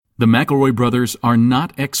The McElroy brothers are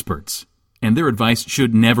not experts, and their advice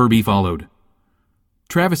should never be followed.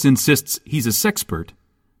 Travis insists he's a sexpert,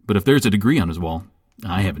 but if there's a degree on his wall,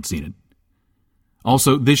 I haven't seen it.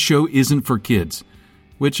 Also, this show isn't for kids,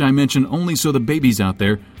 which I mention only so the babies out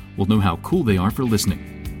there will know how cool they are for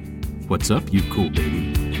listening. What's up, you cool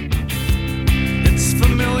baby? It's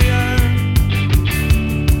familiar,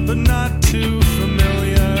 but not too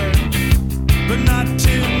familiar, but not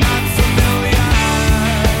too not familiar.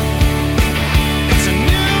 It's a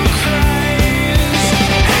new craze.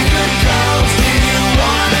 Hey, good girls, do you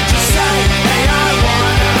wanna just say, hey, I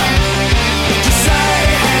wanna? Just say,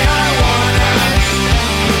 hey, I wanna.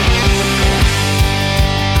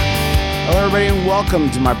 Hello, everybody, and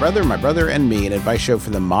welcome to My Brother, and Me, an advice show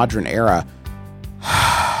for the modern era.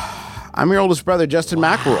 I'm your oldest brother, Justin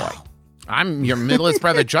McElroy. I'm your middleest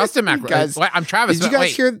brother, Justin McElroy. Guys, What? I'm Travis. Did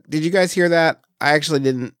you guys hear that? I actually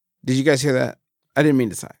didn't. Did you guys hear that? I didn't mean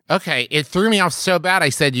to say. Okay, it threw me off so bad I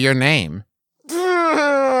said your name.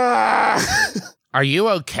 Are you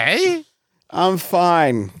okay? I'm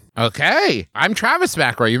fine. Okay. I'm Travis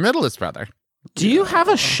McElroy, your middleest brother. Do you have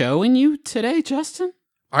a show in you today, Justin?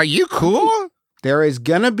 Are you cool? There is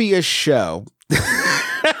gonna be a show.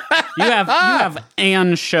 You have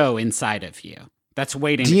an show inside of you that's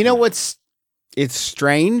waiting. Do you know what's? It's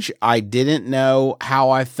strange. I didn't know how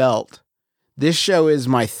I felt. This show is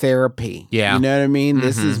my therapy. Yeah. You know what I mean? Mm-hmm.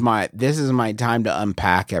 This is my time to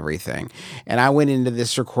unpack everything. And I went into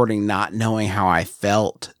this recording not knowing how I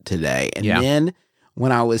felt today. And then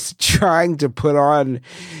when I was trying to put on,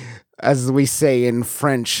 as we say in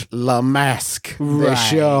French, la masque, the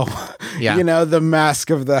show. Yeah. You know, the mask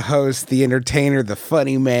of the host, the entertainer, the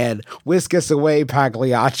funny man. Whisk us away,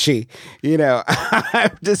 Pagliacci. You know,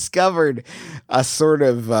 I've discovered a sort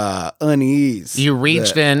of unease. You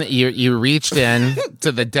reached in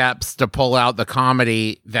to the depths to pull out the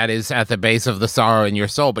comedy that is at the base of the sorrow in your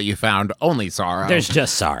soul, but you found only sorrow. There's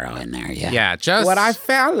just sorrow in there, yeah. Yeah, just What I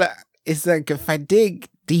found is like if I dig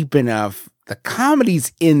deep enough, the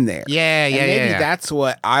comedy's in there. Yeah. Maybe that's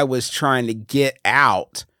what I was trying to get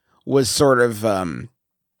out, was sort of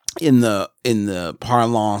in the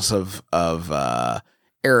parlance of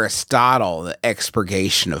Aristotle, the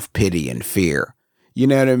expurgation of pity and fear. You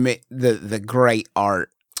know what I mean? The great art.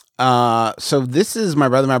 So this is My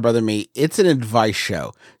Brother, Me. It's an advice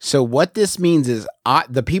show. So what this means is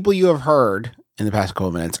the people you have heard in the past couple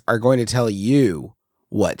of minutes are going to tell you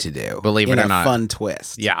what to do. Believe it in or a not. fun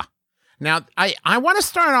twist. Yeah. Now, I want to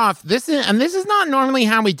start off this is not normally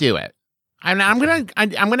how we do it. And I'm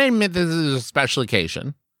gonna admit this is a special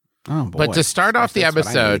occasion. Oh boy! But to start off the That's what I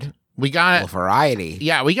episode, need. we got variety.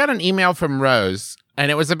 Yeah, we got an email from Rose,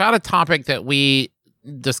 and it was about a topic that we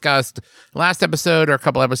discussed last episode or a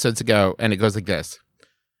couple episodes ago, and it goes like this.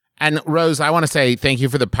 And Rose, I want to say thank you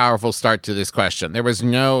for the powerful start to this question. There was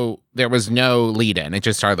no lead in. It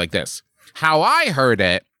just started like this. How I heard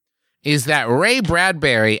it is that Ray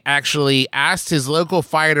Bradbury actually asked his local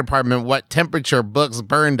fire department what temperature books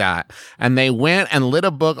burned at, and they went and lit a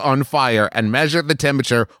book on fire and measured the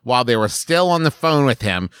temperature while they were still on the phone with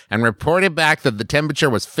him and reported back that the temperature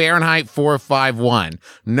was Fahrenheit 451.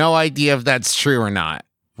 No idea if that's true or not.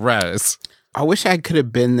 Rose. I wish I could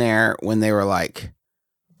have been there when they were like,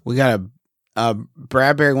 we got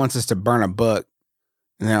Bradbury wants us to burn a book.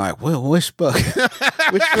 And they're like, well, which book?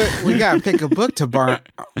 Which book? We got to pick a book to burn.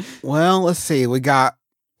 Well, let's see.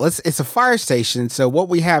 It's a fire station. So what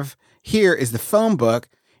we have here is the phone book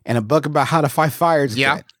and a book about how to fight fires.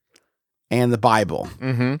 Yeah. And the Bible.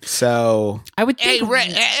 Mm-hmm. So I would think.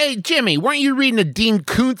 Hey, Jimmy, weren't you reading a Dean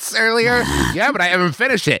Koontz earlier? Yeah, but I haven't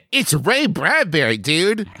finished it. It's Ray Bradbury,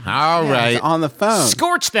 dude. All right. It's on the phone.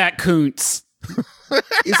 Scorch that Koontz.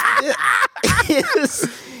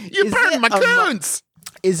 You burned my Koontz.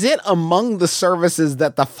 Is it among the services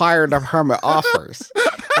that the fire department offers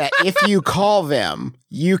that if you call them,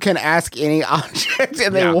 you can ask any object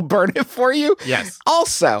and they will burn it for you? Yes.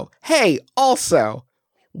 Also,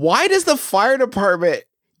 why does the fire department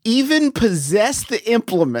even possess the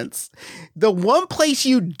implements? The one place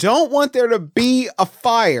you don't want there to be a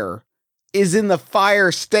fire is in the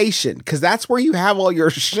fire station, because that's where you have all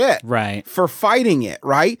your shit Right. for fighting it,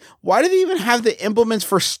 right? Why do they even have the implements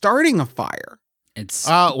for starting a fire? It's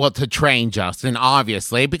Well, to train, Justin,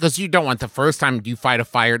 obviously, because you don't want the first time you fight a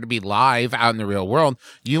fire to be live out in the real world.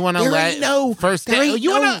 You want to let first aid.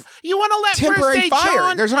 You want to let temporary first aid fire.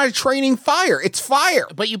 John, There's not a training fire. It's fire.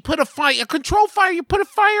 but you put a control fire. You put a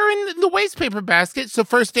fire in the waste paper basket, so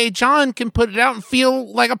first aid John can put it out and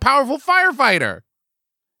feel like a powerful firefighter.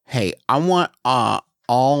 Hey, I want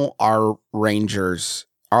all our rangers,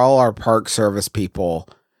 all our park service people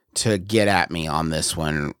to get at me on this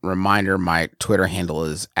one. Reminder, my Twitter handle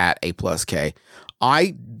is at @A+K.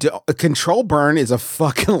 A control burn is a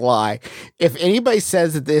fucking lie. If anybody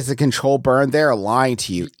says that there's a control burn, they're lying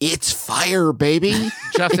to you. It's fire, baby.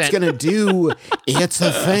 Justin. It's gonna do. It's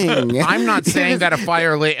a thing. I'm not saying that a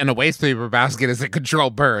fire lit in a waste paper basket is a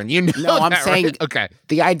controlled burn. You know No, I'm that, saying right? Okay.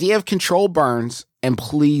 the idea of control burns, and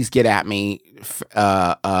please get at me,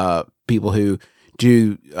 people who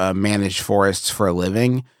do manage forests for a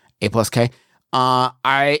living. A+K.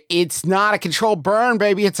 It's not a controlled burn,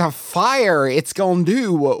 baby. It's a fire. It's gonna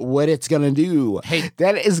do what it's gonna do. Hey.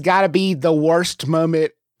 That has got to be the worst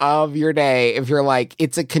moment of your day if you're like,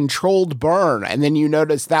 it's a controlled burn, and then you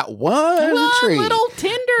notice that one tree. little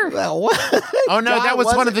tinder. That one- Oh no, God, that was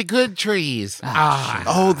one wasn't- of the good trees.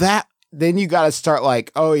 Oh, that. Then you got to start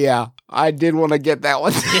like, oh yeah, I did want to get that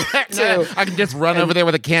one too. I can just run over there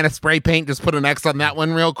with a can of spray paint, just put an X on that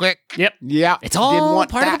one real quick. Yep. Yeah, It's didn't all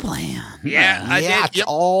want part that. of the plan. Yeah, I Yeah, did. it's Yep.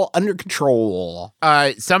 all under control.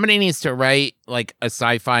 Somebody needs to write like a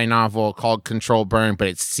sci-fi novel called Control Burn, but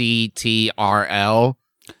it's CTRL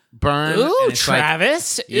Burn. Ooh, and it's like-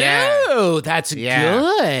 Travis. Yeah. Ooh, that's Yeah.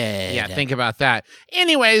 good. yeah, think about that.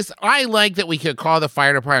 Anyways, I like that we could call the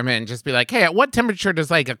fire department and just be like, hey, at what temperature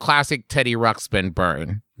does like a classic Teddy Ruxpin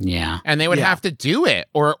burn? Yeah. And they would Yeah. have to do it,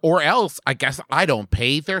 or else I guess I don't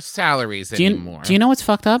pay their salaries anymore. Do you know what's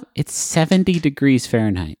fucked up? It's 70 degrees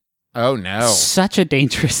Fahrenheit. Oh no! Such a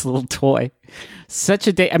dangerous little toy. Such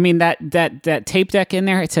a I mean that tape deck in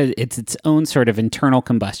there. It's its own sort of internal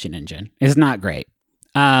combustion engine. It's not great.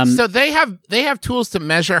 So they have tools to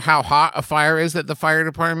measure how hot a fire is at the fire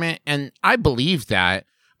department, and I believe that.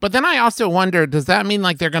 But then I also wonder, does that mean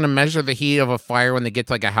like they're going to measure the heat of a fire when they get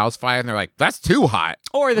to like a house fire, and they're like, "That's too hot,"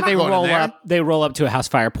 Or that I'm they not going roll in there. up. They roll up to a house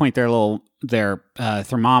fire, point their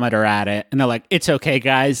thermometer at it, and they're like, "It's okay,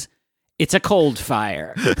 guys. It's a cold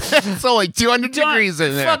fire. It's only 200 degrees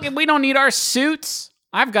in there. Fucking, we don't need our suits.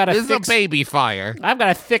 I've got This is a baby fire. I've got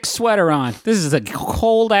a thick sweater on. This is a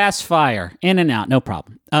cold ass fire. In and out, no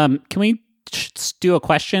problem. Can we do a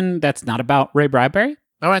question that's not about Ray Bradbury?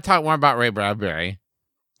 I want to talk more about Ray Bradbury.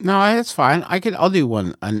 No, that's fine. I'll do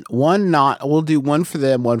one. We'll do one for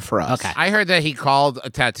them, one for us. Okay. I heard that he called a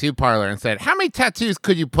tattoo parlor and said, "How many tattoos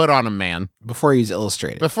could you put on a man Before he's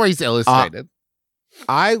illustrated. before he's illustrated?"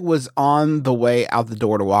 I was on the way out the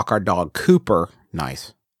door to walk our dog, Cooper.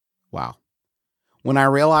 Nice. Wow. When I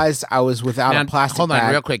realized I was without Now, a plastic hold on,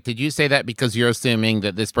 bag. real quick. Did you say that because you're assuming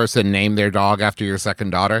that this person named their dog after your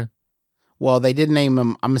second daughter? Well, they did name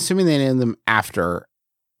him. I'm assuming they named them after,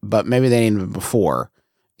 but maybe they named him before.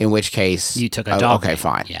 In which case, You took a dog. Okay, name.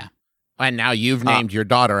 fine. Yeah. And now you've named your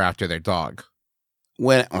daughter after their dog.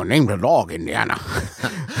 When I named a dog Indiana.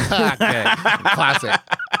 Okay. Classic.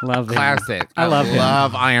 Love him. Classic. I love him.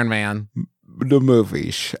 Love Iron Man. The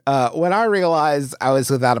movies. When I realized I was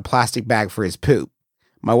without a plastic bag for his poop,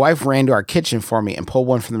 my wife ran to our kitchen for me and pulled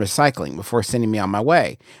one from the recycling before sending me on my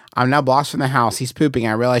way. I'm now blocks from the house. He's pooping.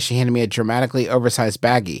 I realized she handed me a dramatically oversized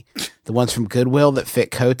baggie. The ones from Goodwill that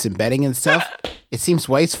fit coats and bedding and stuff. It seems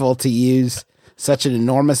wasteful to use such an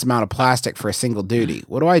enormous amount of plastic for a single duty.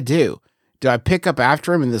 What do? Do I pick up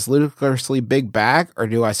after him in this ludicrously big bag, or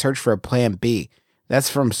do I search for a plan B? That's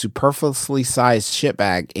from superfluously sized shit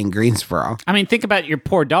bag in Greensboro. I mean, think about your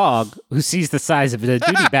poor dog who sees the size of the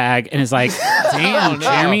duty bag and is like, damn, Oh, no.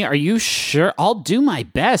 Jeremy, are you sure? I'll do my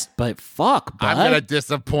best, but fuck, bud. I'm going to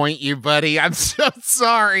disappoint you, buddy. I'm so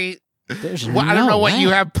sorry. There's Well, I don't no know what way. you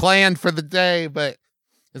have planned for the day, but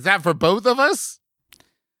is that for both of us?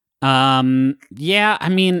 Yeah, I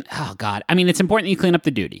mean, oh God. I mean, it's important that you clean up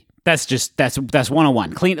the duty. That's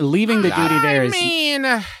 101. Leaving the duty there is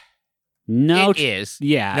no. It is.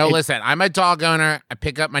 Yeah. No, it- listen, I'm a dog owner. I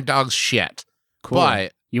pick up my dog's shit. Cool.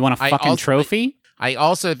 But You want a I fucking also- trophy? I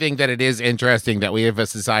also think that it is interesting that we have a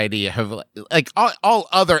society have like all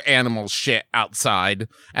other animals shit outside,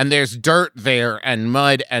 and there's dirt there and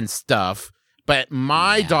mud and stuff. But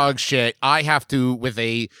my dog shit, I have to, with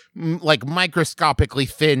a like microscopically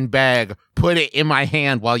thin bag, put it in my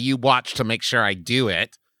hand while you watch to make sure I do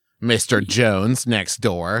it. Mr. Jones next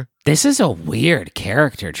door. This is a weird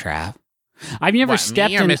character, Trav. I've never What,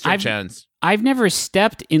 stepped me or in. Mr. Jones. I've never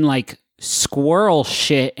stepped in like squirrel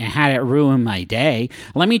shit and had it ruin my day.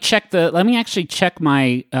 Let me actually check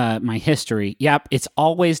my my history. Yep, it's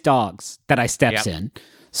always dogs that I steps Yep. in.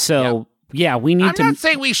 So yeah, we need I'm to. not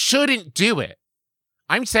saying we shouldn't do it.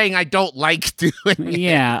 I'm saying I don't like doing it.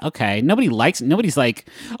 Yeah, okay. Nobody's like,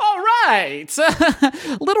 all right,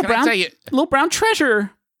 little Can I tell you- little brown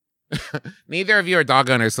treasure. Neither of you are dog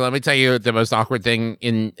owners, so let me tell you the most awkward thing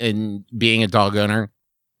in being a dog owner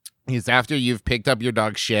is after you've picked up your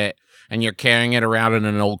dog shit and you're carrying it around in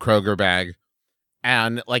an old Kroger bag,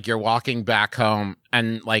 and like you're walking back home,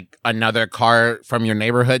 and like another car from your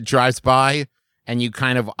neighborhood drives by, and you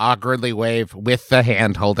kind of awkwardly wave with the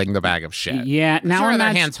hand holding the bag of shit. Yeah, now Your other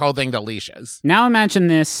imagine, hand's holding the leashes. now imagine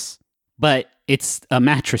this, but it's a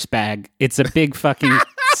mattress bag. It's a big fucking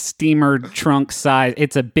steamer trunk size.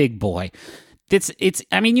 It's a big boy. It's.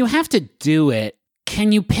 I mean, you have to do it.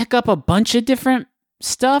 Can you pick up a bunch of different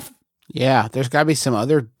stuff? Yeah, there's got to be some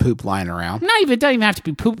other poop lying around. It doesn't even have to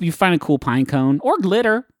be poop. You find a cool pine cone or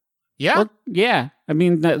glitter. Yeah. Yeah. I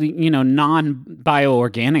mean,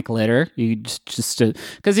 non-bioorganic litter. You just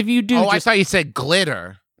because if you do, I thought you said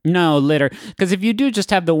glitter. No litter. Because if you do just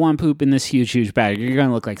have the one poop in this huge bag, you're going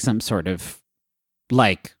to look like some sort of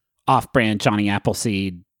like off-brand Johnny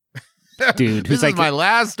Appleseed dude who's This like is my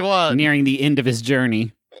last one. nearing the end of his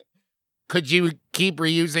journey. Could you keep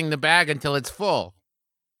reusing the bag until it's full?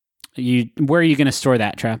 Where are you going to store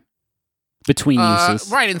that, Trav? Between uses,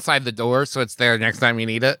 Right inside the door, so it's there next time you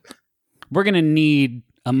need it. we're going to need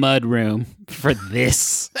a mud room for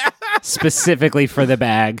this, specifically for the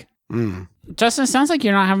bag. Mm. Justin, it sounds like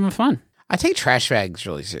you're not having fun. I take trash bags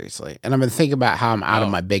really seriously, and I've been thinking about how I'm out of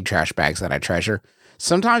my big trash bags that I treasure.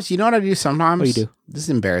 Sometimes, you know what I do sometimes? What do you do? This is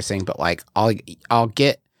embarrassing, but like I'll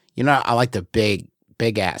get, I like the big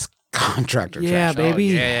ass contractor trash. baby.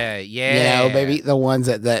 Yeah. You know, baby, the ones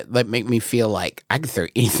that make me feel like I can throw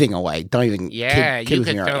anything away. Don't even Yeah, kid you with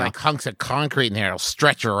could me throw right like hunks of concrete in there. It'll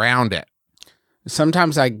stretch around it.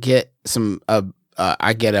 Sometimes I get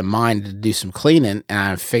I get a mind to do some cleaning, and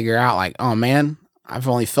I figure out like, oh man, I've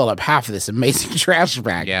only filled up half of this amazing trash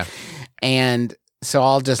bag. Yeah. And so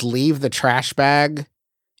I'll just leave the trash bag.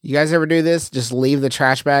 You guys ever do this? Just leave the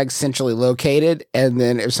trash bag centrally located, and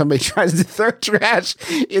then if somebody tries to throw trash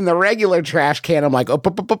in the regular trash can, I'm like, up,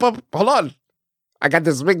 hold on. I got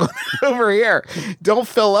this big one over here. Don't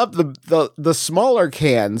fill up the smaller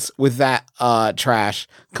cans with that trash.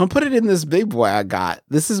 Come put it in this big boy I got.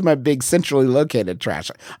 This is my big centrally located trash.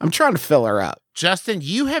 I'm trying to fill her up. Justin,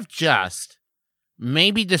 you have just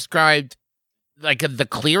maybe described like the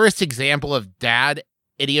clearest example of dad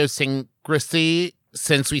idiosyncrasy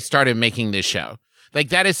since we started making this show. Like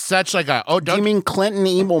that is such like a, Do you mean Clinton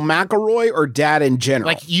Evil McElroy or dad in general?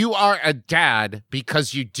 like you are a dad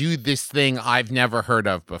because you do this thing I've never heard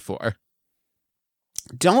of before.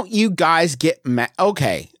 Don't you guys get mad?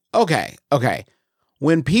 Okay.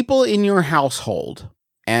 When people in your household,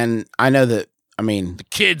 and I know that, I mean, The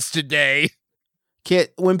kids today.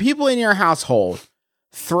 when people in your household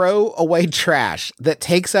throw away trash that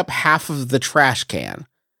takes up half of the trash can,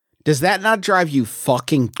 does that not drive you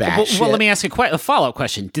fucking batshit? Well, let me ask a follow-up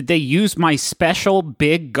question. Did they use my special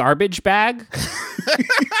big garbage bag?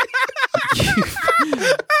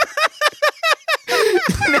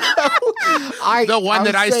 The one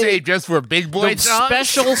that I saying- saved just for big boy The John.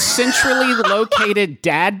 special centrally located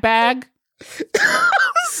dad bag?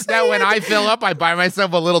 That when I fill up, I buy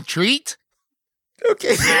myself a little treat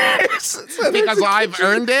Okay. because I've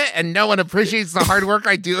earned it and no one appreciates the hard work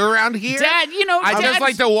I do around here. Dad, I just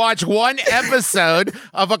like to watch one episode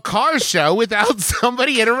of a car show without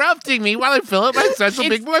somebody interrupting me while I fill up my special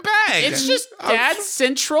big boy bag. It's just Dad's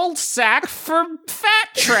central sack for fat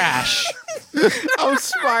trash. I'm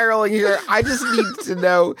spiraling here. I just need to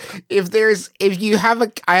know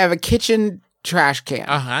I have a kitchen trash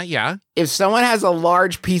can. Yeah. If someone has a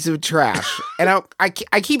large piece of trash, and I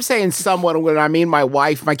keep saying someone when I mean my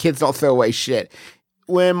wife, my kids don't throw away shit.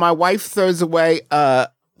 When my wife throws away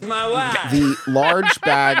the large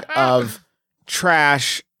bag of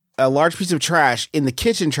trash, a large piece of trash in the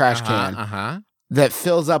kitchen trash can that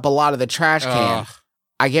fills up a lot of the trash can,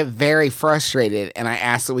 I get very frustrated, and I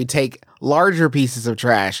ask that we take larger pieces of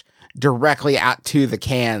trash directly out to the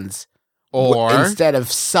cans, Or instead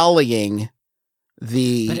of sullying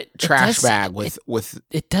the But it trash does- bag with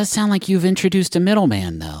It does sound like you've introduced a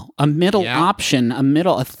middleman, though. A middle Yeah. option,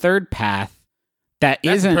 a third path that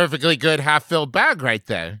that's isn't, a perfectly good half-filled bag right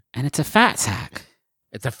there. and it's a fat sack.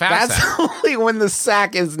 It's a fat that's sack. only when the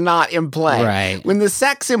sack is not in play. Right. When the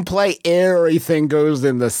sack's in play, everything goes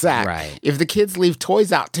in the sack. Right. If the kids leave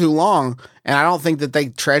toys out too long, and I don't think that they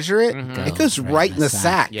treasure it, it goes right in the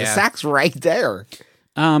sack. Yeah. The sack's right there.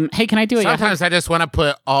 Hey, can I do a Sometimes I just want to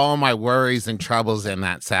put all my worries and troubles in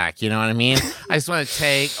that sack. You know what I mean? I just want to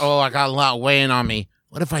take, I got a lot weighing on me.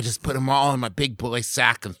 What if I just put them all in my big boy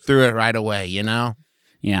sack and threw it right away, you know?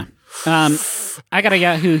 Yeah. I got a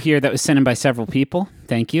Yahoo here that was sent in by several people.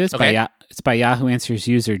 Thank you. It's by Yahoo Answers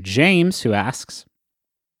user James, who asks,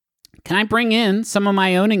 can I bring in some of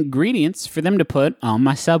my own ingredients for them to put on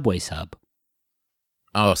my Subway sub?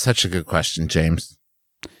 Oh, such a good question, James.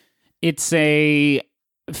 It's a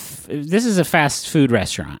this is a fast food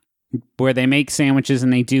restaurant where they make sandwiches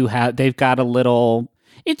and they've got a little,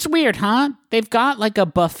 it's weird, huh? They've got like a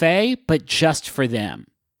buffet, but just for them.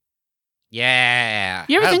 Yeah.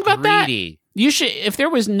 You ever How think about greedy. that? You should, if there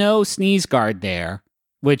was no sneeze guard there,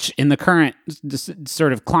 which in the current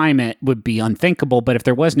sort of climate would be unthinkable, but if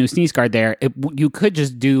there was no sneeze guard there, you could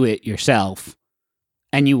just do it yourself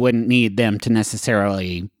and you wouldn't need them to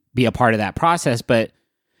necessarily be a part of that process. But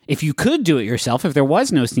if you could do it yourself, if there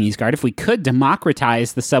was no sneeze guard, if we could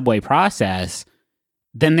democratize the Subway process,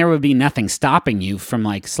 then there would be nothing stopping you from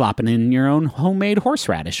like slopping in your own homemade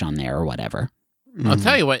horseradish on there or whatever. I'll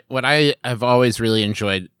tell you what I have always really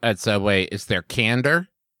enjoyed at Subway is their candor,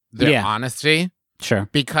 their honesty. Sure.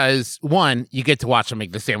 Because, one, you get to watch them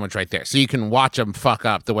make the sandwich right there. So you can watch them fuck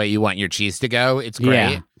up the way you want your cheese to go. It's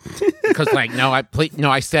great. Because, like,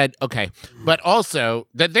 I said, okay. But also,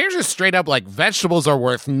 that they're just straight up, like, vegetables are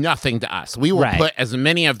worth nothing to us. We will put as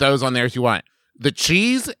many of those on there as you want. The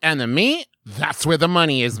cheese and the meat, that's where the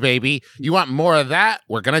money is, baby. You want more of that?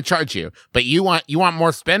 We're going to charge you. But you want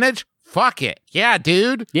more spinach? Fuck it. Yeah,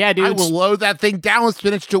 dude. Yeah, dude. I will load that thing down with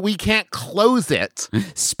spinach till we can't close it.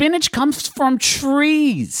 Spinach comes from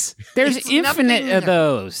trees. There's It's infinite nothing. of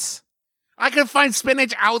those. I can find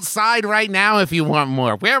spinach outside right now if you want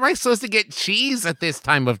more. Where am I supposed to get cheese at this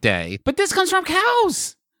time of day? But this comes from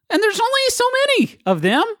cows. And there's only so many of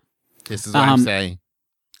them. This is what I'm saying.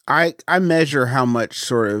 I measure how much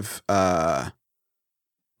sort of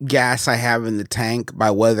gas I have in the tank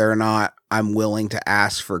by whether or not I'm willing to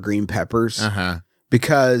ask for green peppers,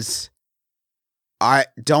 because I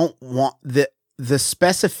don't want the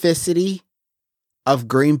specificity of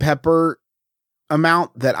green pepper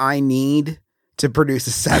amount that I need to produce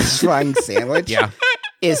a satisfying sandwich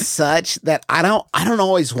is such that I don't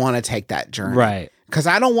always want to take that journey. Right. Because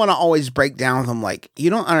I don't want to always break down with them like, you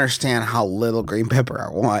don't understand how little green pepper I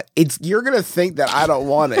want. You're going to think that I don't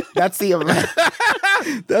want it. That's the amount.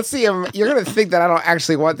 You're going to think that I don't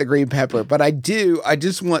actually want the green pepper, but I do. I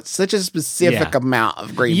just want such a specific amount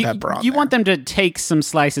of green pepper on You there. want them to take some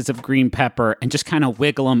slices of green pepper and just kind of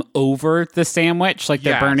wiggle them over the sandwich like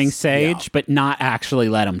they're burning sage, but not actually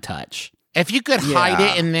let them touch. If you could hide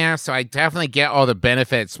it in there, so I definitely get all the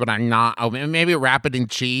benefits, but I'm not. Oh, maybe wrap it in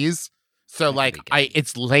cheese. So, like,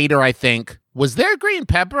 it's later, I think. Was there green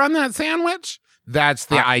pepper on that sandwich? That's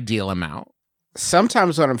the ideal amount.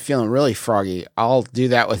 Sometimes when I'm feeling really froggy, I'll do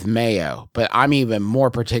that with mayo, but I'm even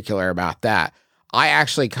more particular about that. I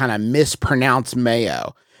actually kind of mispronounce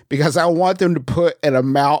mayo because I want them to put an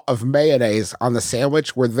amount of mayonnaise on the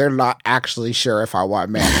sandwich where they're not actually sure if I want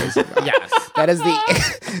mayonnaise or not. Yes. That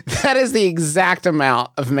is the exact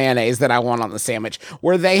amount of mayonnaise that I want on the sandwich,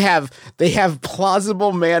 where they have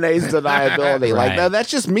plausible mayonnaise deniability. Like, no, that's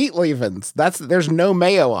just meat leavings. There's no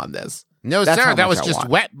mayo on this. No, That's sir, how that much was I just want.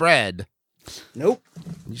 wet bread. Nope.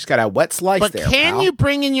 You just got a wet slice But there. can pal. you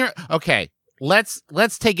bring in your... Okay, let's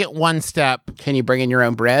take it one step. Can you bring in your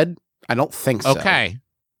own bread? I don't think so. Okay.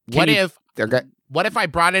 They're good. What if I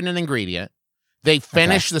brought in an ingredient, they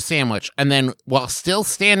finish the sandwich, and then while still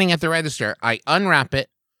standing at the register, I unwrap it,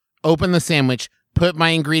 open the sandwich, put my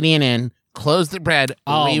ingredient in, close the bread,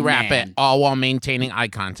 rewrap it, all while maintaining eye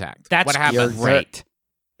contact. That's what happens? great.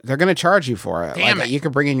 They're going to charge you for it. Damn Like, it. You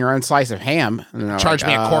can bring in your own slice of ham. And they're Charge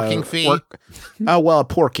like, me a corking fee? a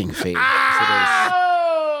porking fee.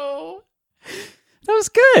 Oh! That was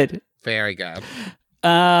good. Very good.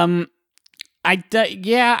 I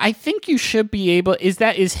think you should be able.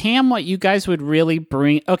 Is ham what you guys would really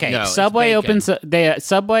bring? Okay, No, it's Subway bacon. opens.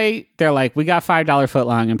 Subway, they're like, we got $5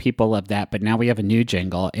 footlong, and people love that. But now we have a new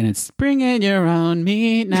jingle, and it's bring in your own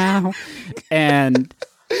meat now, and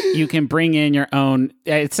you can bring in your own.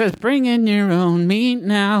 It says bring in your own meat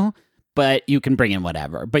now, but you can bring in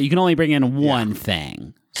whatever. But you can only bring in one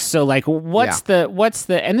thing. So, like, what's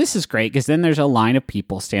the, and this is great because then there's a line of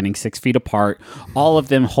people standing 6 feet apart, all of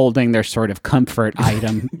them holding their sort of comfort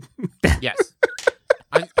item Yes.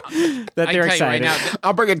 that they're tell you right excited. now,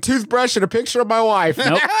 I'll bring a toothbrush and a picture of my wife.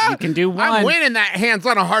 Nope, you can do one. I'm winning that hands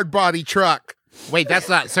on a hard body truck. Wait, that's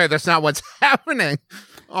not what's happening.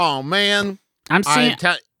 Oh, man. I'm seeing.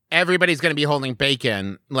 Everybody's going to be holding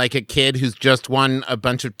bacon like a kid who's just won a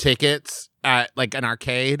bunch of tickets at like an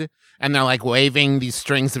arcade, and they're like waving these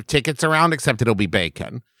strings of tickets around, except it'll be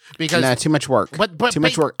bacon. Because No, too much work. But too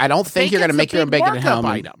much work. I don't think you're going to make your own bacon at home.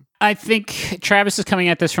 Item. I think Travis is coming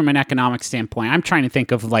at this from an economic standpoint. I'm trying to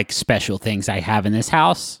think of like special things I have in this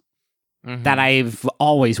house that I've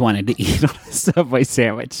always wanted to eat on a Subway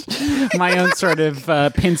sandwich. My own sort of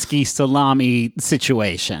Pinsky salami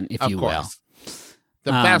situation, if you will.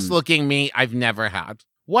 The best looking meat I've never had.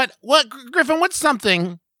 What Griffin, what's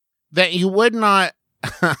something that you would not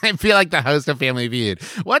I feel like the host of Family Feud.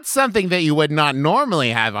 What's something that you would not normally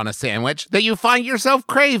have on a sandwich that you find yourself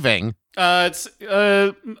craving? It's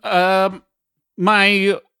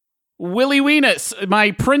my Willy Weenus,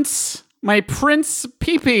 my Prince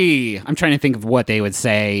Pee-Pee. I'm trying to think of what they would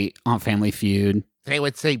say on Family Feud. They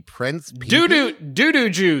would say Prince Pee-Pee? Doo-doo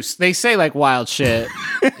juice. They say like wild shit.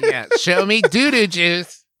 Yeah, show me doo-doo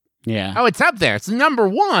juice. Yeah. Oh, it's up there. It's number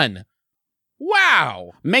 1.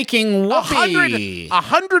 Wow. Making whoopee.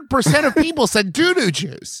 100% of people said doo-doo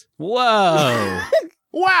juice. Whoa.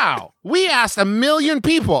 Wow. We asked 1 million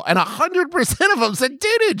people, and 100% of them said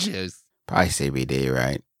doo-doo juice. Probably CBD,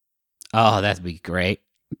 right? Oh, that'd be great.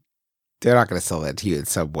 They're not going to sell that to you in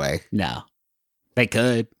Subway. No. They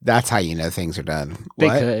could. That's how you know things are done. They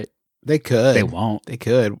What? could. They could. They won't. They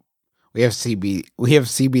could. We have CBD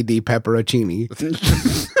pepperoncini.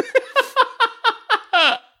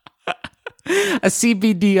 A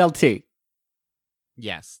CBDLT.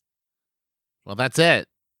 Yes. Well, that's it.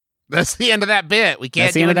 That's the end of that bit. We can't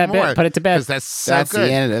That's the do end of that anymore, bit. Put it to bed. 'cause that's so That's good.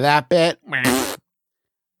 the end of that bit.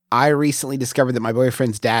 I recently discovered that my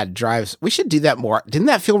boyfriend's dad drives. We should do that more. Didn't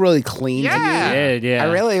that feel really clean to you? Yeah. Yeah. I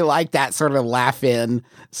really like that sort of laugh-in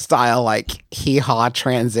style, like hee-haw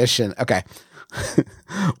transition. Okay.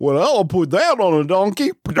 Well, I'll put that on a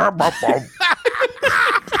donkey.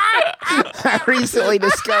 I recently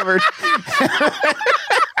discovered.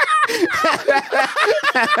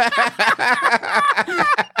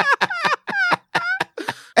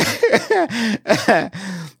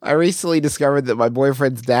 I recently discovered that my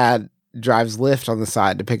boyfriend's dad drives Lyft on the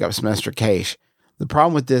side to pick up some extra cash. The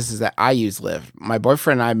problem with this is that I use Lyft. My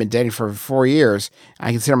boyfriend and I have been dating for 4 years.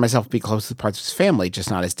 I consider myself to be close to parts of his family, just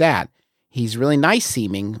not his dad. He's really nice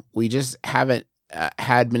seeming. We just haven't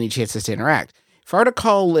had many chances to interact. If I were to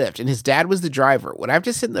call a Lyft and his dad was the driver, would I have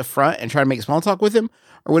to sit in the front and try to make small talk with him?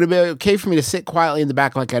 Or would it be okay for me to sit quietly in the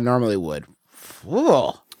back like I normally would?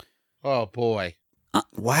 Whoa. Oh, boy.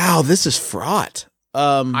 Wow, this is fraught.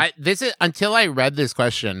 Until I read this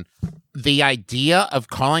question, the idea of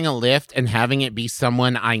calling a Lyft and having it be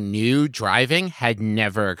someone I knew driving had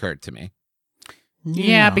never occurred to me.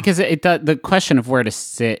 Yeah, because the question of where to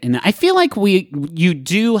sit, and I feel like you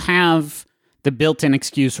do have the built-in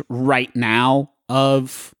excuse right now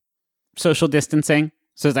of social distancing.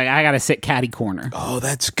 So it's like I got to sit catty corner. Oh,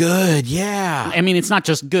 that's good. Yeah. I mean, it's not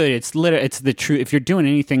just good; it's the truth. If you're doing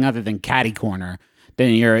anything other than catty corner,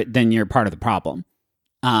 then you're part of the problem.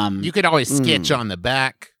 You could always sketch on the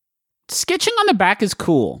back. Sketching on the back is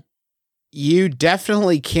cool. You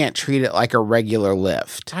definitely can't treat it like a regular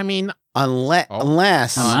lift. I mean,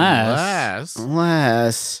 unless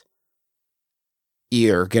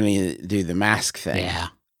you're gonna do the mask thing. Yeah.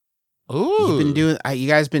 ooh. You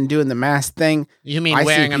guys been doing the mask thing? You mean I see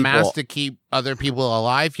wearing a people- mask to keep other people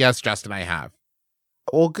alive? Yes, Justin, I have.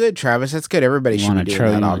 Well, good, Travis. That's good. Everybody You should want be a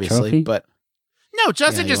doing that, trophy? obviously. But No,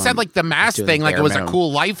 Justin Yeah, just you said want- like the mask doing thing, the like it bare was a minimum.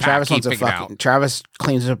 cool life hack. Travis he wants to figured fucking. out. Travis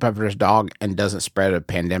cleans up after his dog and doesn't spread a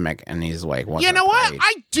pandemic, and he's like, wants You a know what? parade.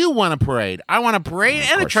 I do want a parade. I want a parade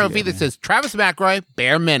and a course you trophy do, that says Travis McRoy,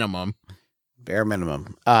 bare minimum. Bare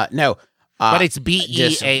minimum. No. But it's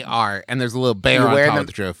BEAR, and there's a little bear You on wear top them- of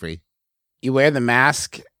the trophy. You wear the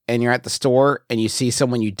mask, and you're at the store, and you see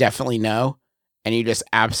someone you definitely know, and you just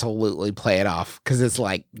absolutely play it off because it's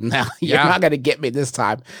like, no, you're Yeah. not going to get me this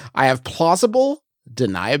time. I have plausible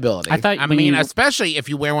deniability. I thought. I when mean, you- especially if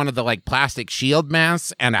you wear one of the like plastic shield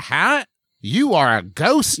masks and a hat, you are a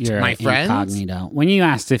ghost, you're my friends. incognito. When you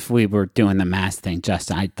asked if we were doing the mask thing,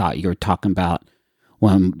 Justin, I thought you were talking about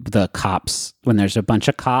when there's a bunch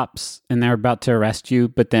of cops and they're about to arrest you,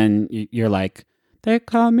 but then you're like, they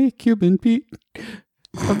call me Cuban Pete.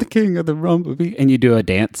 I'm the king of the rumba beat. And you do a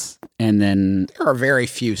dance, and then There are very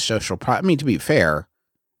few social I mean, to be fair,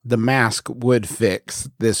 the mask would fix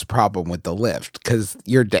this problem with the lift because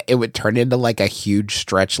it would turn into like a huge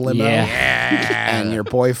stretch limo. Yeah. And your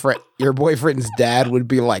boyfriend's dad would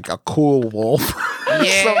be like a cool wolf. or something.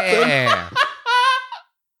 Yeah.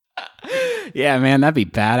 yeah, man, that'd be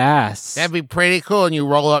badass. That'd be pretty cool. And you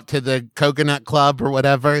roll up to the Coconut Club or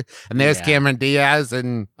whatever, and there's Yeah. Cameron Diaz,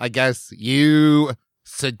 and I guess you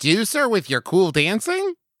seduce her with your cool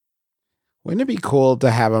dancing? Wouldn't it be cool to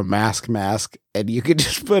have a mask and you could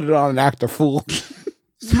just put it on and act a fool?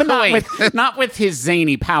 but Wait. not with his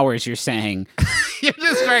zany powers, you're saying. You're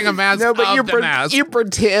just wearing a mask No, but of the mask. you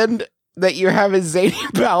pretend that you have his zany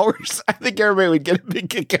powers. I think everybody would get a big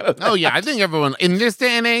kick out of that. Oh, yeah. I think everyone, in this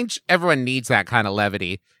day and age, everyone needs that kind of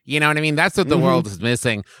levity. You know what I mean? That's what the world is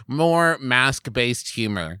missing. More mask-based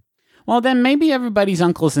humor. Well, then maybe everybody's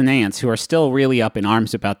uncles and aunts who are still really up in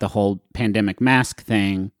arms about the whole pandemic mask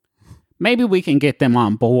thing, maybe we can get them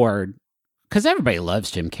on board because everybody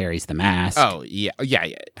loves Jim Carrey's The Mask. Oh, yeah.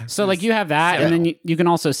 So, like, you have that, and then you can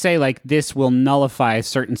also say, like, this will nullify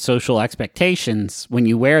certain social expectations when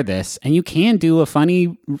you wear this, and you can do a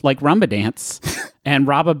funny, like, rumba dance and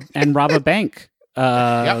rob a bank.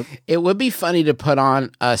 It would be funny to put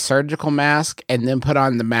on a surgical mask and then put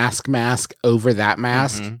on the mask over that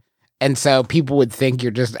mask. Mm-hmm. And so people would think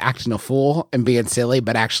you're just acting a fool and being silly,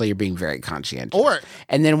 but actually you're being very conscientious.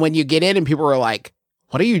 And then when you get in and people are like,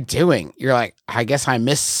 what are you doing? You're like, I guess I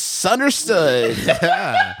misunderstood.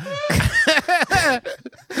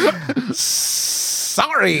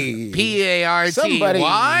 Sorry. PARTY.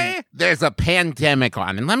 Somebody- There's a pandemic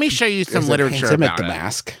on. And let me show you some literature Pandemic about the it.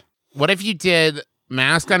 mask. What if you did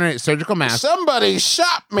mask under surgical mask? Somebody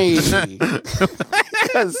shop me.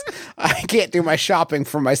 Because I can't do my shopping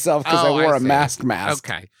for myself because I wore a see. mask.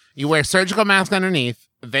 Okay. You wear surgical mask underneath,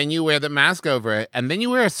 then you wear the mask over it, and then you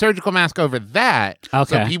wear a surgical mask over that.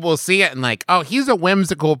 Okay. So people will see it and like, oh, he's a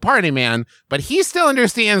whimsical party man, but he still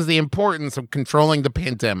understands the importance of controlling the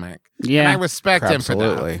pandemic. Yeah. And I respect him for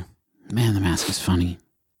Absolutely. that. Man, The Mask is funny.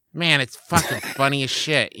 Man, it's fucking funny as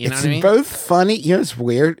shit. You know It's what I mean? both funny. You know, it's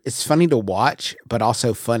weird. It's funny to watch, but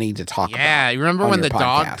also funny to talk about. Yeah, you remember on when your the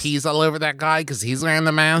dog podcast. pees all over that guy because he's wearing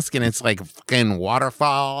the mask and it's like a fucking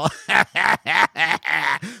waterfall?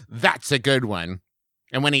 That's a good one.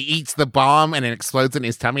 And when he eats the bomb and it explodes in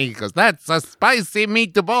his tummy, he goes, "That's a spicy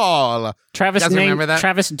meatball." Travis, Doesn't remember that?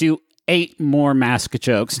 Travis, do 8 more mask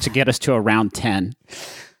jokes to get us to around 10.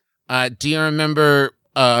 Do you remember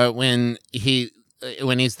when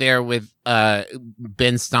he's there with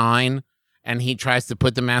Ben Stein and he tries to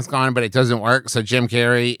put the mask on, but it doesn't work? So Jim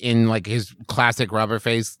Carrey, in like his classic rubber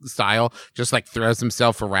face style, just like throws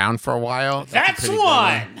himself around for a while. That's a pretty good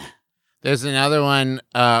one. There's another one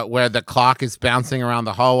where the clock is bouncing around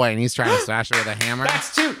the hallway and he's trying to smash it with a hammer.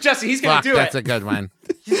 That's 2. Justin, he's going Fuck, to do that's it. a good one.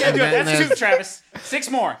 He's going to do it. then That's there's- 2, Travis. 6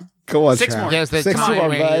 more. Go on, 6 Trav. more. There's the 6 time more,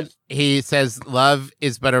 where bud. he says, "Love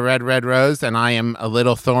is but a red, red rose, and I am a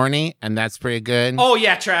little thorny," and that's pretty good. Oh,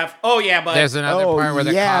 yeah, Trav. Oh, yeah, bud. There's another Oh, part where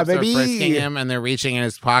the yeah, cops baby. are frisking him and they're reaching in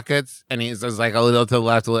his pockets, and he says like a little to the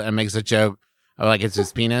left and makes a joke of like it's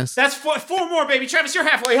his penis. That's 4 more, baby. Travis, you're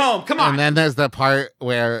halfway home. Come on. And then there's the part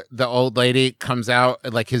where the old lady comes out,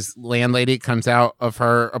 like his landlady comes out of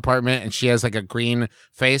her apartment, and she has like a green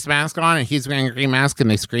face mask on, and he's wearing a green mask, and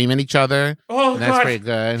they scream at each other. Oh, And that's God. pretty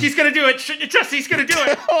good. He's going to do it. Justin, he's going to do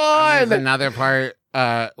it. And there's another part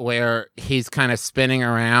where he's kind of spinning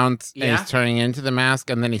around and Yeah. he's turning into the mask,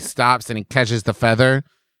 and then he stops and he catches the feather,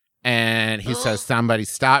 and he says, "Somebody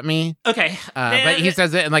stop me!" Okay. But he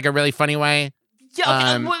says it in like a really funny way.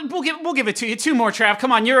 Yeah, okay, we'll give it to you. 2 more, Trav.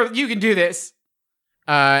 Come on, you can do this.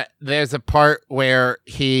 There's a part where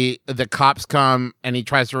the cops come and he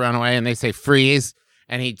tries to run away, and they say freeze,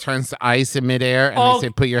 and he turns to ice in midair, and they say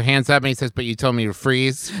put your hands up, and he says, "But you told me to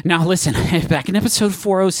freeze." Now listen, back in episode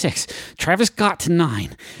 406, Travis got to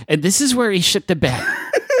 9, and this is where he shit the bed.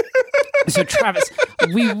 So Travis,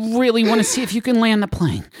 we really want to see if you can land the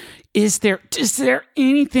plane. Is there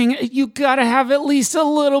anything? You gotta have at least a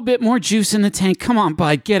little bit more juice in the tank. Come on,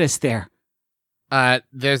 bud, get us there.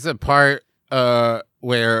 There's a part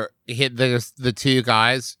where there's the 2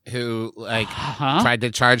 guys who like tried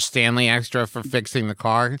to charge Stanley extra for fixing the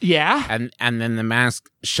car. Yeah. And then the mask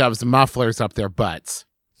shoves mufflers up their butts.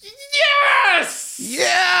 Yes.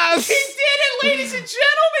 Yes! He did it, ladies and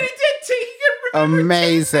gentlemen. He did. He can remember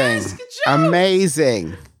Amazing. Mask joke.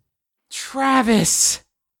 Amazing. Travis.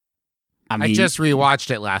 I just rewatched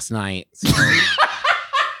it last night. So.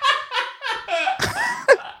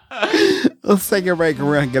 Let's take a break and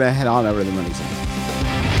we're going to head on over to the money zone.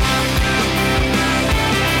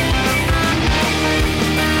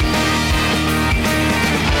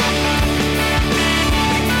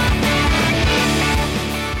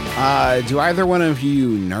 Do either one of you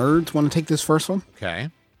nerds want to take this first one? Okay.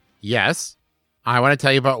 Yes. I want to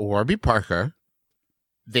tell you about Warby Parker.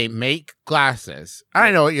 They make glasses.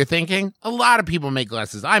 I know what you're thinking. A lot of people make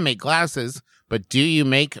glasses. I make glasses. But do you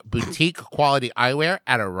make boutique quality eyewear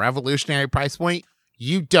at a revolutionary price point?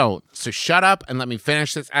 You don't. So shut up and let me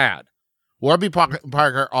finish this ad. Warby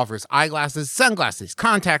Parker offers eyeglasses, sunglasses,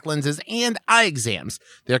 contact lenses, and eye exams.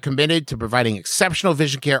 They're committed to providing exceptional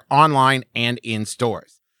vision care online and in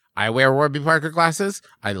stores. I wear Warby Parker glasses.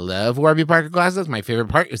 I love Warby Parker glasses. My favorite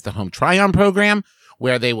part is the home try-on program,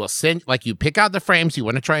 where they will send, like, you pick out the frames you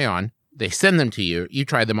want to try on. They send them to you. You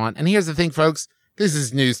try them on. And here's the thing, folks. This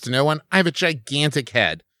is news to no one. I have a gigantic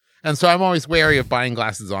head. And so I'm always wary of buying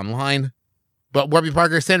glasses online. But Warby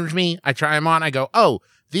Parker sent them to me. I try them on. I go, oh,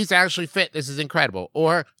 these actually fit. This is incredible.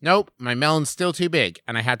 Or, nope, my melon's still too big.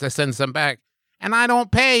 And I have to send some back. And I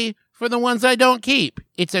don't pay for the ones I don't keep.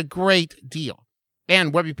 It's a great deal.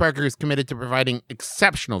 And Warby Parker is committed to providing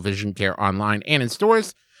exceptional vision care online and in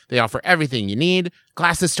stores. They offer everything you need.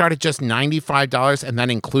 Glasses start at just $95, and that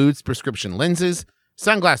includes prescription lenses.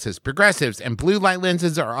 Sunglasses, progressives, and blue light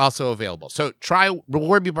lenses are also available. So try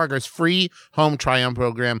Warby Parker's free home try-on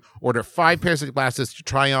program. Order 5 pairs of glasses to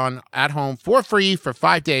try on at home for free for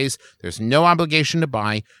 5 days. There's no obligation to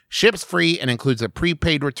buy. Ships free and includes a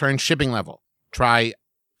prepaid return shipping level. Try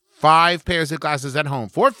 5 pairs of glasses at home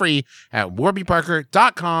for free at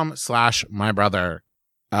warbyparker.com/mybrother.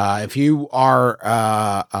 If you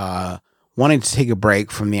are wanting to take a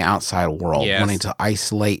break from the outside world, Yes. wanting to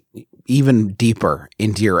isolate even deeper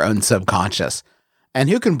into your own subconscious, and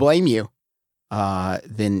who can blame you,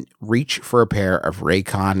 then reach for a pair of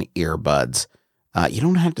Raycon earbuds. You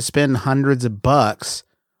don't have to spend hundreds of bucks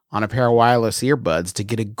on a pair of wireless earbuds to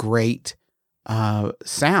get a great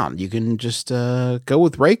sound. You can just go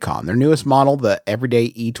with Raycon. Their newest model, the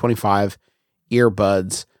Everyday E25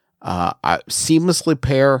 earbuds, seamlessly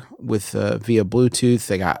pair with via Bluetooth.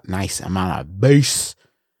 They got nice amount of bass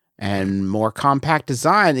and more compact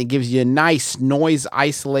design. It gives you a nice noise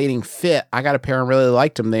isolating fit. I got a pair and really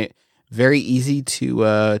liked them. They very easy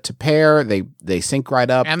to pair. They sync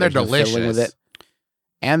right up, And they're There's no fiddling delicious. with it.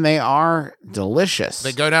 And they are delicious.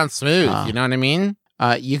 They go down smooth, you know what I mean?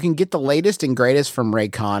 You can get the latest and greatest from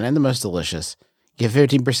Raycon and the most delicious. Get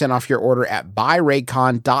 15% off your order at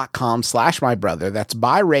buyraycon.com/mybrother. That's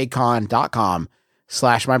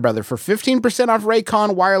buyraycon.com/mybrother for 15% off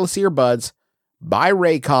Raycon wireless earbuds.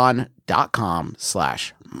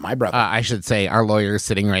 Buyraycon.com/mybrother. I should say our lawyer is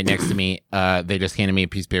sitting right next to me. They just handed me a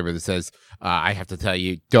piece of paper that says, I have to tell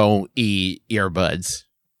you, don't eat earbuds.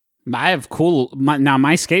 I have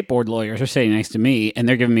my skateboard lawyers are sitting next to me, and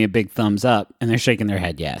they're giving me a big thumbs up, and they're shaking their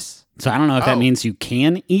head yes. So I don't know if that means you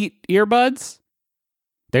can eat earbuds.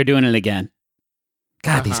 They're doing it again.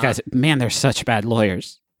 God, these guys, man, they're such bad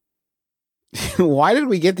lawyers. Why did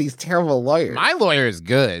we get these terrible lawyers? My lawyer is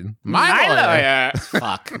good. My lawyer.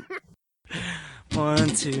 Fuck. 1,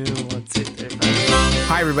 2, 1, 2, 3, 4.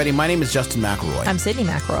 Hi, everybody. My name is Justin McElroy. I'm Sydney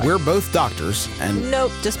McElroy. We're both doctors, and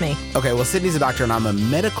Nope, just me. okay, well, Sydney's a doctor, and I'm a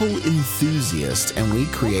medical enthusiast, and we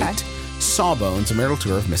create Sawbones, a marital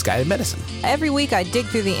tour of misguided medicine. Every week I dig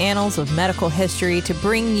through the annals of medical history to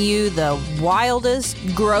bring you the wildest,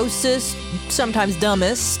 grossest, sometimes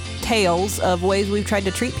dumbest tales of ways we've tried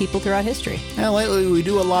to treat people throughout history. And lately, we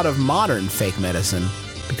do a lot of modern fake medicine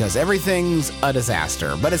because everything's a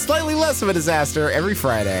disaster, but it's slightly less of a disaster every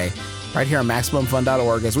Friday, right here on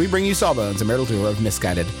MaximumFun.org, as we bring you Sawbones, a marital tour of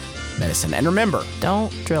misguided medicine. And remember,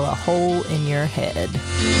 Don't drill a hole in your head.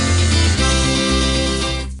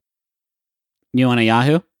 You want a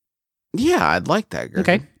Yahoo? yeah, I'd like that.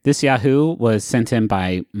 Griffin. Okay. This Yahoo was sent in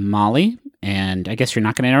by Molly, and I guess you're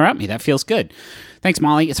not going to interrupt me. That feels good. Thanks,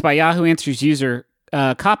 Molly. It's by Yahoo Answers user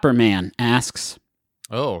Copperman asks.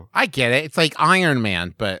 Oh, I get it. It's like Iron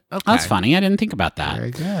Man, but okay. Oh, that's funny. I didn't think about that.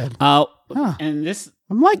 Very good. Huh. Huh. And this,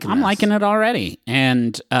 I'm liking I'm this. liking it already.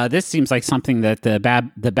 And this seems like something that the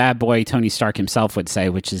bad boy Tony Stark himself would say,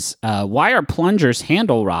 which is, why are plungers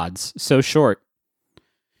handle rods so short?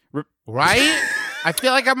 Right? I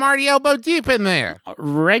feel like I'm already elbow deep in there.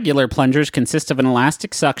 Regular plungers consist of an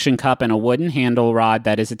elastic suction cup and a wooden handle rod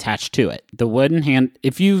that is attached to it. The wooden hand,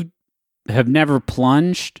 if you have never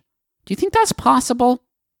plunged, do you think that's possible?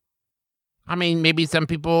 I mean, maybe some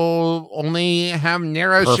people only have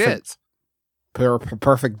narrow Perfect. shits.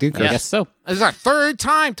 Perfect Duke. I guess so. This is our third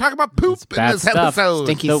time talking about poop in bad this stuff. episode.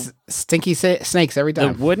 Stinky snakes every The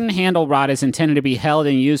time. wooden handle rod is intended to be held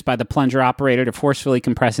and used by the plunger operator to forcefully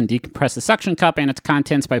compress and decompress the suction cup and its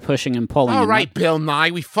contents by pushing and pulling. All right, Bill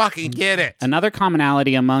Nye, we fucking get it. Another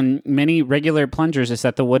commonality among many regular plungers is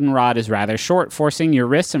that the wooden rod is rather short, forcing your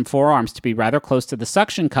wrists and forearms to be rather close to the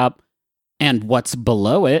suction cup and what's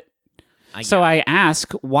below it. So I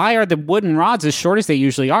ask, why are the wooden rods as short as they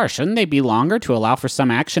usually are? Shouldn't they be longer to allow for some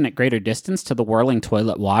action at greater distance to the whirling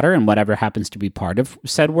toilet water and whatever happens to be part of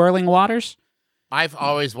said whirling waters? I've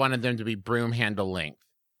always wanted them to be broom handle length.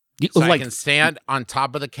 You- So I like, can stand on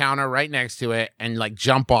top of the counter right next to it and like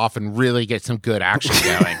jump off and really get some good action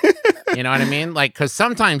going. You know what I mean? Like, because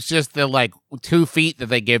sometimes just the like 2 feet that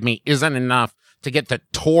they give me isn't enough to get the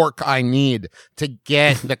torque I need to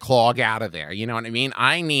get the clog out of there. You know what I mean?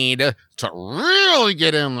 I need to really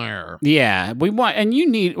get in there. yeah, we want, and you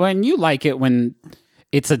need, when you like it when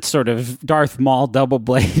it's a sort of Darth Maul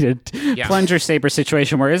double-bladed plunger saber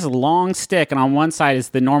situation where it's a long stick and on one side is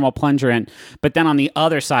the normal plunger end, but then on the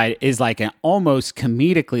other side is like an almost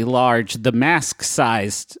comedically large, the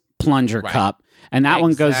mask-sized plunger cup. And that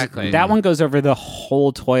one goes over the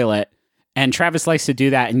whole toilet. And Travis likes to do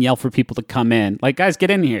that and yell for people to come in. Like, guys, get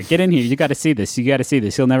in here. Get in here. You got to see this. You got to see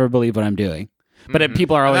this. You'll never believe what I'm doing. But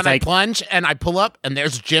people are And always then like, I plunge and I pull up and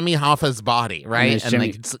there's Jimmy Hoffa's body, right? there's And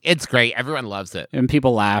Jimmy. like, it's great. Everyone loves it. and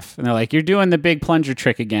people laugh. And they're like, you're doing the big plunger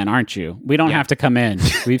trick again, aren't you? We don't have to come in.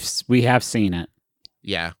 We have seen it.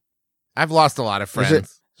 Yeah. I've lost a lot of friends.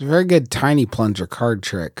 It's a very good tiny plunger card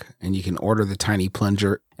trick, and you can order the tiny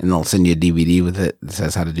plunger, and they'll send you a DVD with it that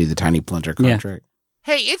says how to do the tiny plunger card trick.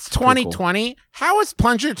 Hey, it's 2020. How has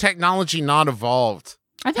plunger technology not evolved?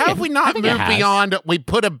 How have we not moved beyond? We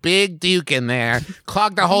put a big Duke in there,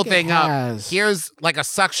 clog the whole thing up. Here's like a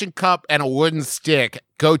suction cup and a wooden stick.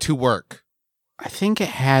 Go to work. I think it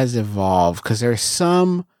has evolved because there's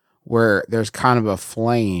some where there's kind of a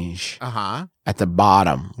flange at the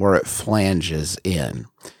bottom where it flanges in,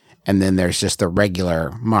 and then there's just the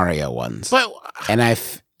regular Mario ones. But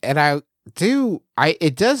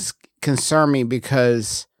it does concern me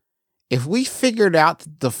because if we figured out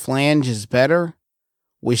that the flange is better,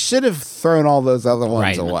 we should have thrown all those other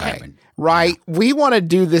ones away. Right? Yeah. We want to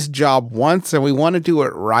do this job once and we want to do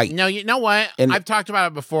it right. No, you know what? And I've talked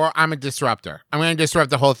about it before. I'm a disruptor. I'm going to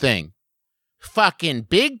disrupt the whole thing. Fucking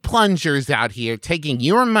big plungers out here taking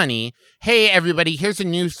your money. Hey, everybody, here's a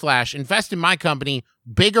news flash. Invest in my company,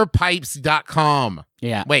 biggerpipes.com.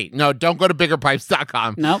 Yeah. Wait, no, don't go to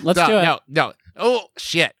biggerpipes.com. No, let's do it. No. Oh,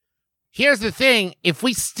 shit. Here's the thing. If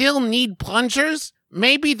we still need plungers,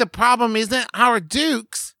 maybe the problem isn't our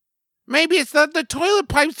Dukes. Maybe it's that the toilet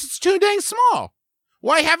pipes is too dang small.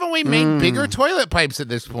 Why haven't we made bigger toilet pipes at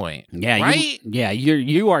this point? Yeah, right?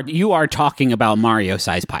 You are talking about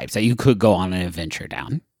Mario-sized pipes that you could go on an adventure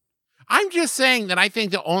down. I'm just saying that I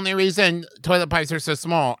think the only reason toilet pipes are so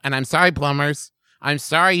small, and I'm sorry, plumbers, I'm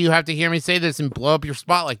sorry you have to hear me say this and blow up your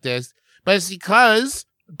spot like this, but it's because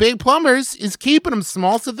Big Plumbers is keeping them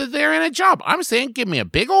small so that they're in a job. I'm saying give me a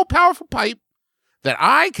big old powerful pipe that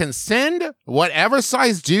I can send whatever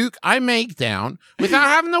size Duke I make down without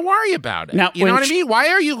having to worry about it. Now, you know what I mean? Why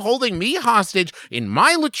are you holding me hostage in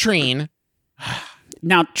my latrine?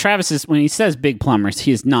 Now, Travis when he says big plumbers,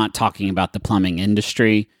 he is not talking about the plumbing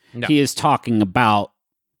industry. No. He is talking about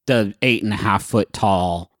the 8.5 foot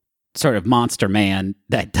tall sort of monster man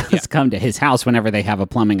that does come to his house whenever they have a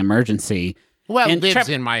plumbing emergency. Well, And lives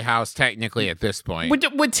in my house technically at this point.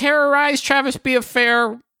 Would terrorize, Travis, be a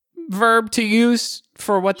fair verb to use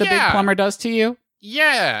for what the big plumber does to you?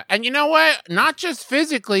 Yeah, and you know what? Not just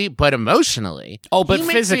physically, but emotionally. Oh, but He makes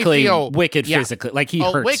me physically, feel- wicked Yeah. physically. Like he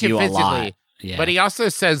Oh, hurts wicked you a physically. lot. Yeah. But he also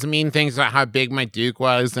says mean things about how big my Duke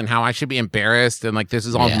was and how I should be embarrassed and like this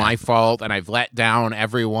is all my fault and I've let down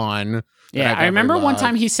everyone. Yeah, I remember one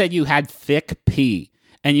time he said you had thick pee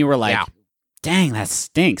and you were like, dang, that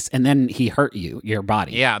stinks. And then he hurt your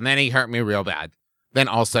body. Yeah, and then he hurt me real bad. Then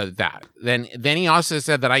also that. Then he also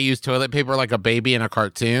said that I use toilet paper like a baby in a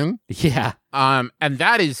cartoon. Yeah. And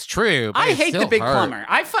that is true. But I it hate the still big hurt. plumber.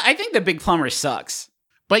 I think the big plumber sucks.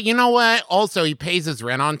 But you know what? Also, he pays his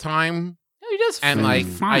rent on time. He does And like,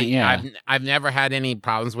 fine, I've never had any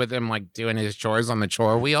problems with him like doing his chores on the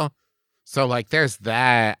chore wheel. So like, there's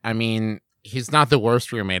that. I mean, he's not the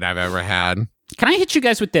worst roommate I've ever had. Can I hit you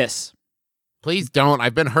guys with this? Please don't.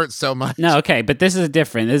 I've been hurt so much. No, okay, but this is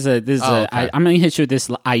different. Okay. I'm going to hit you with this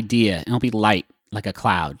idea, and it'll be light like a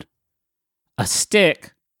cloud. A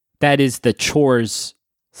stick that is the chores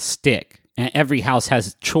stick, and every house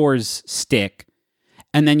has chores stick,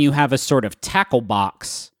 and then you have a sort of tackle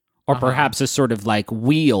box, or perhaps a sort of like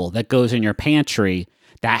wheel that goes in your pantry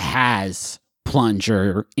that has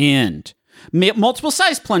plunger end, multiple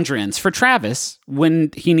size plunger ends for Travis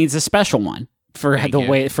when he needs a special one. For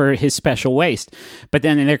his special waste. But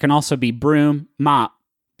then there can also be broom, mop,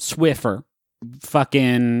 Swiffer,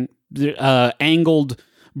 fucking angled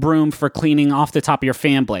broom for cleaning off the top of your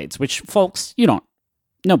fan blades, which, folks,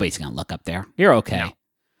 nobody's going to look up there. You're okay. No.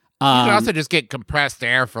 You can also just get compressed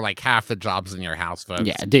air for like half the jobs in your house, folks.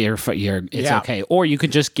 Yeah, it's okay. Or you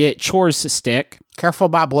could just get chores stick. Careful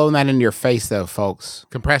about blowing that into your face, though, folks.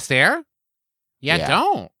 Compressed air? Yeah,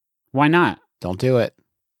 don't. Why not? Don't do it.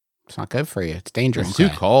 It's not good for you. It's dangerous. It's too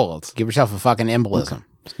cold. Give yourself a fucking embolism.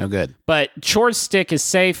 It's no good. But chores stick is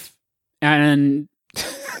safe, and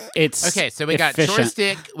it's Okay, so we efficient. got chore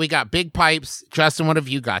stick, we got big pipes. Justin, what have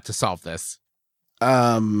you got to solve this?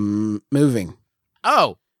 Moving.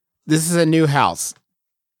 Oh, This is a new house.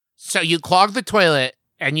 so you clog the toilet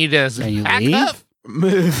and you just And you pack leave? up,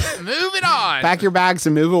 Move. move it on. Pack your bags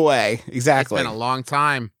and move away. Exactly. It's been a long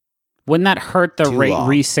time. Wouldn't that hurt the Too long.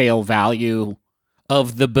 resale value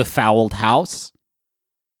of the befouled house?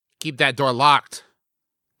 Keep that door locked.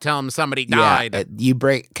 Tell him somebody Yeah, died. you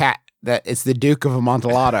break cat. That it's the Duke of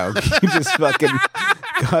Amontillado. You just fucking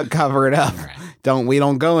Cover it up. Right. We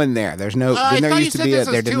don't go in there. There's no. I there thought you used to said be this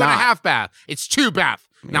there was did 2.5 not. bath. It's 2 bath.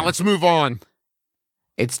 Now let's move on.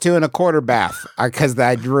 It's 2.25 bath because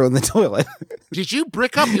I ruined the toilet. Did you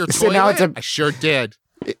brick up your So toilet? now it's I sure did.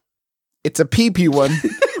 It's a pee one.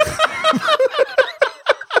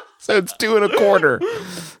 So it's 2.25.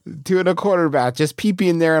 2.25 bath. Just pee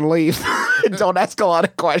in there and leave. Don't ask a lot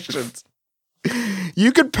of questions.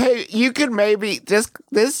 You could maybe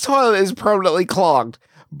this toilet is permanently clogged,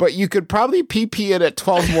 but you could probably pee in it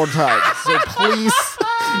 12 more times.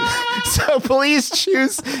 So please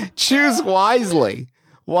choose wisely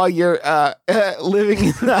while you're living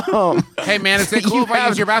in the home. Hey man, is it cool if I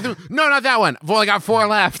use your bathroom? No, not that one. I've only got 4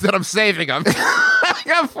 left that I'm saving them. I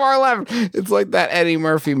got 4 left. It's like that Eddie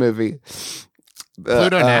Murphy movie.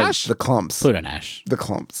 Pluto Nash? The Clumps. Pluto Nash. The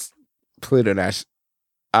Clumps. Pluto Nash.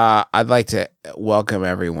 I'd like to welcome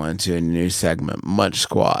everyone to a new segment, Munch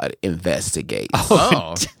Squad Investigates.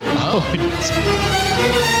 Oh.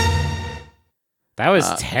 That was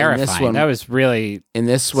in terrifying. this one- That was really In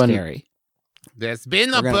this one, scary. There's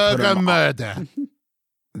been a We're gonna put burger 'em murder.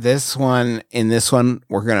 in this one,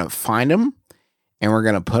 we're gonna find them and we're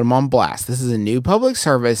gonna put them on blast. This is a new public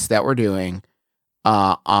service that we're doing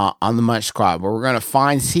on the Munch Squad, where we're gonna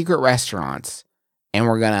find secret restaurants and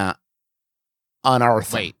we're gonna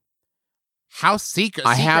unearth them. Wait. How secret?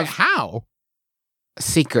 I secret have- how?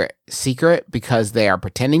 Secret because they are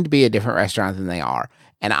pretending to be a different restaurant than they are,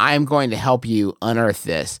 and I am going to help you unearth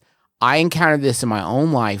this. I encountered this in my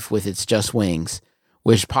own life with It's Just Wings,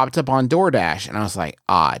 which popped up on DoorDash, and I was like,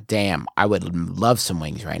 damn, I would love some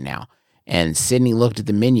wings right now. And Sydney looked at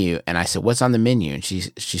the menu, and I said, what's on the menu? And she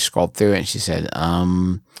scrolled through it, and she said,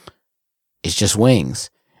 it's just wings.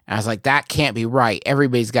 And I was like, that can't be right.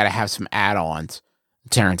 Everybody's got to have some add-ons.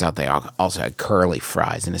 It turns out they also had curly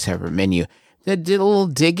fries in a separate menu. They did a little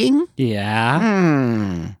digging.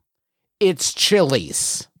 Yeah. It's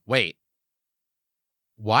Chili's. Wait.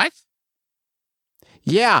 What?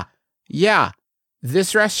 Yeah.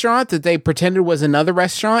 This restaurant that they pretended was another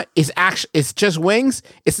restaurant is actually, it's just wings.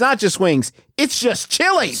 It's not just wings. It's just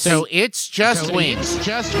Chili's. So it's just wings.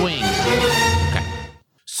 Just wings. Okay.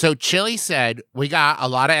 So Chili said, we got a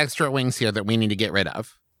lot of extra wings here that we need to get rid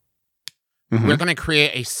of. Mhm. We're going to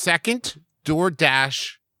create a second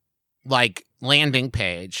DoorDash landing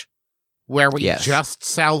page where we just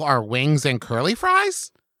sell our wings and curly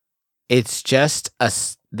fries? It's just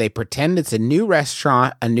they pretend it's a new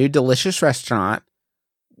restaurant, a new delicious restaurant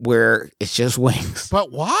where it's just wings.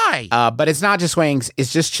 But why? But it's not just wings.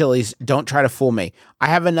 It's just Chili's. Don't try to fool me. I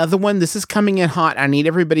have another one. This is coming in hot. I need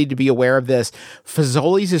everybody to be aware of this.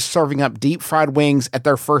 Fazoli's is serving up deep fried wings at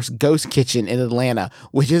their first ghost kitchen in Atlanta,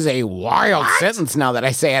 which is a wild sentence now that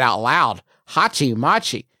I say it out loud. Hachi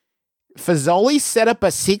machi. Fazoli set up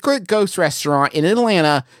a secret ghost restaurant in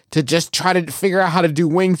Atlanta to just try to figure out how to do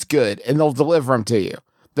wings good, and they'll deliver them to you.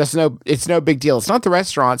 It's no big deal. It's not the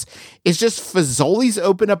restaurants. It's just Fazoli's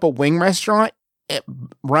opened up a wing restaurant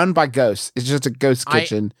run by ghosts. It's just a ghost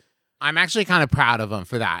kitchen. I'm actually kind of proud of them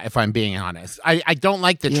for that, if I'm being honest. I don't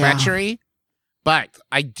like the treachery, but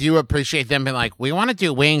I do appreciate them being like, we want to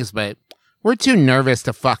do wings, but we're too nervous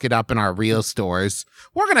to fuck it up in our real stores.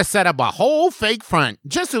 We're going to set up a whole fake front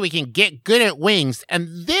just so we can get good at wings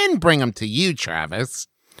and then bring them to you, Travis.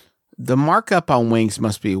 The markup on wings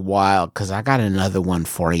must be wild, because I got another one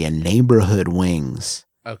for you. Neighborhood wings.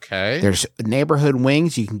 Okay. There's neighborhood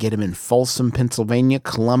wings. You can get them in Folsom, Pennsylvania,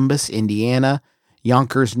 Columbus, Indiana,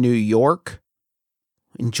 Yonkers, New York.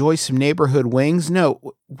 Enjoy some neighborhood wings. No,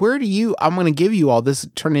 I'm going to give you all this,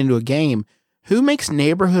 turn into a game. Who makes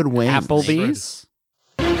neighborhood wings? Applebee's.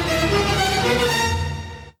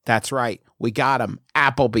 That's right. We got them.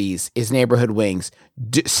 Applebee's is neighborhood wings.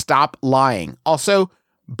 Stop lying. Also,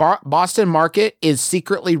 Boston Market is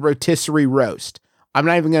secretly rotisserie roast. I'm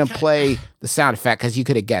not even going to play the sound effect because you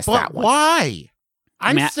could have guessed that one. Why?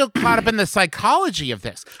 I'm still caught up in the psychology of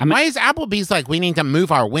this. Why is Applebee's like, we need to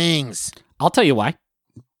move our wings? I'll tell you why.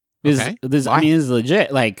 Okay. This is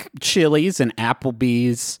legit. Like Chili's and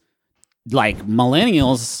Applebee's, like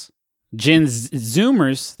millennials, Gen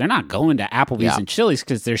Zoomers, they're not going to Applebee's and Chili's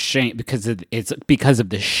because they're shame because of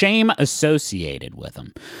the shame associated with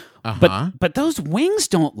them. But those wings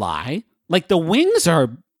don't lie. Like the wings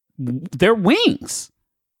they're wings.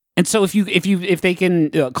 And so if they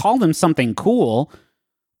can call them something cool,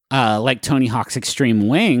 like Tony Hawk's Extreme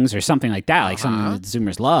Wings or something like that, like something that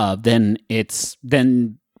Zoomers love, then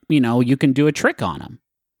you can do a trick on them.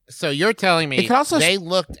 So you're telling me also they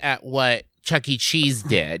looked at what Chuck E. Cheese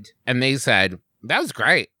did and they said, that was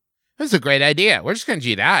great. That's a great idea. We're just going to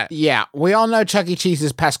do that. Yeah, we all know Chuck E. Cheese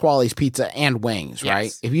is Pasquale's Pizza and wings, right?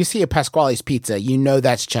 Yes. If you see a Pasquale's Pizza, you know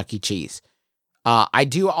that's Chuck E. Cheese. I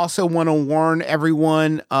do also want to warn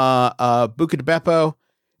everyone, Buca de Beppo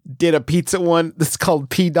did a pizza one that's called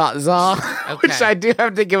P.Za, which Okay. I do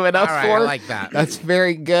have to give it up All right, for. I like that. That's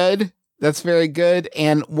very good. That's very good.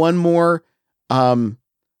 And one more,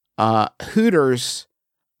 Hooters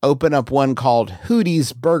open up one called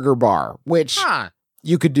Hootie's Burger Bar, which Huh.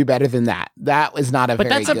 you could do better than that. That was not a But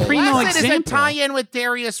very that's a good. primo Unless it is a example. tie-in with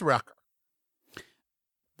Darius Rucker.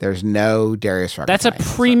 There's no Darius Rucker. That's a tie-in,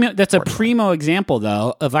 primo. That's a unfortunately. primo example,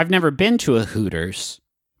 though, of I've never been to a Hooters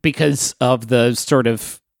because of the sort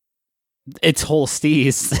of its whole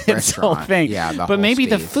steez, its whole Restaurant. thing. Yeah, the but whole maybe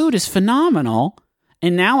the steez. food is phenomenal,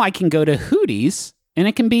 and now I can go to Hooties, and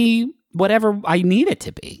it can be whatever I need it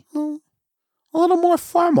to be. A little more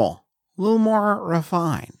formal, a little more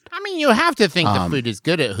refined. I mean, you have to think the Um, food is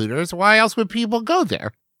good at Hooters. Why else would people go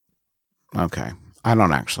there? Okay. I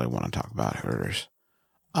don't actually want to talk about Hooters.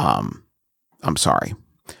 I'm sorry.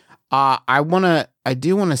 I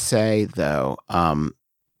do want to say though, I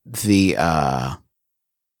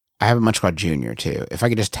have a Munch Squad Junior too. If I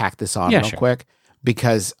could just tack this on Yeah, real sure. quick,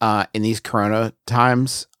 because in these Corona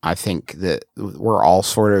times, I think that we're all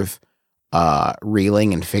sort of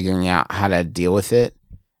reeling and figuring out how to deal with it.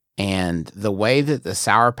 And the way that the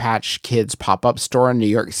Sour Patch Kids pop-up store in New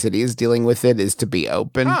York City is dealing with it is to be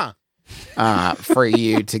open Huh. for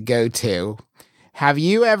you to go to. Have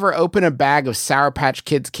you ever opened a bag of Sour Patch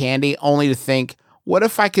Kids candy only to think, what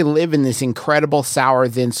if I could live in this incredible sour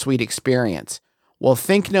then sweet experience? Well,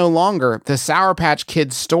 think no longer. The Sour Patch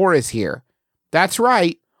Kids store is here. That's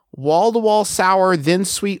right. Wall-to-wall sour then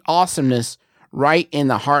sweet awesomeness right in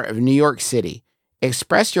the heart of New York City.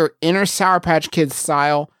 Express your inner Sour Patch Kids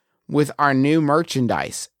style with our new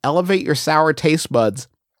merchandise. Elevate your sour taste buds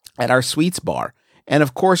at our sweets bar. And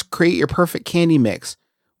of course, create your perfect candy mix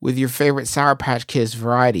with your favorite Sour Patch Kids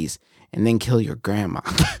varieties and then kill your grandma.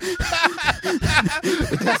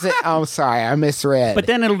 I'm sorry, I misread. But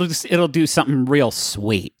then it'll do something real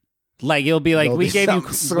sweet. Like it'll be like It'll we do gave you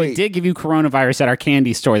something sweet. we did give you coronavirus at our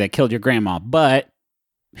candy store that killed your grandma, but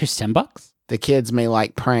here's $10. The kids may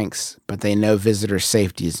like pranks, but they know visitor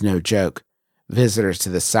safety is no joke. Visitors to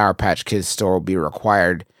the Sour Patch Kids store will be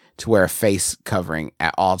required to wear a face covering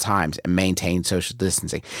at all times and maintain social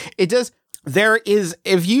distancing.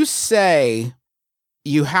 If you say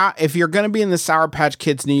if you're going to be in the Sour Patch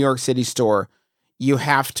Kids New York City store, you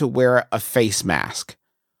have to wear a face mask.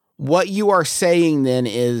 What you are saying then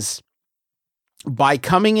is, by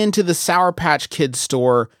coming into the Sour Patch Kids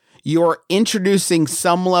store, you're introducing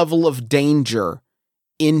some level of danger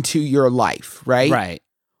into your life, right? Right.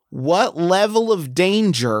 What level of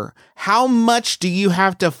danger? How much do you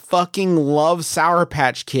have to fucking love Sour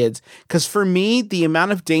Patch Kids? Because for me, the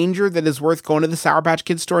amount of danger that is worth going to the Sour Patch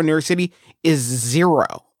Kids store in New York City is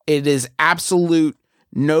zero. It is absolute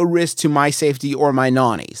no risk to my safety or my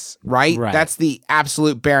nannies, right? Right. That's the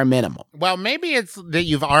absolute bare minimum. Well, maybe it's that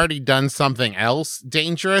you've already done something else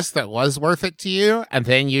dangerous that was worth it to you, and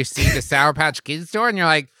then you see the Sour Patch Kids store, and you're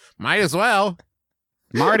like, might as well.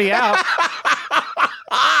 I'm already out.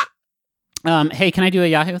 Hey, can I do a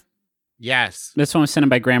Yahoo? Yes. This one was sent in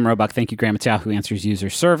by Graham Roebuck. Thank you, Graham. It's Yahoo Answers user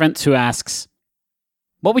Servant, who asks,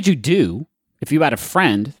 what would you do if you had a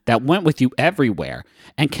friend that went with you everywhere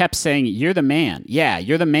and kept saying, you're the man. Yeah,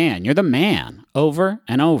 you're the man. You're the man. Over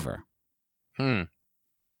and over. You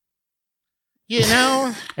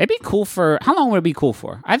know? It'd be cool for, how long would it be cool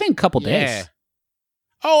for? I think a couple days.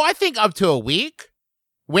 Oh, I think up to a week.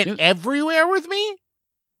 Went Yeah. everywhere with me?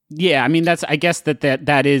 Yeah, I mean, I guess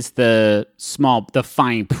that is the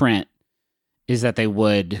fine print, is that they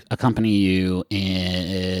would accompany you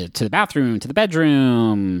to the bathroom, to the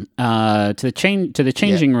bedroom, to the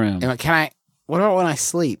changing room. And what about when I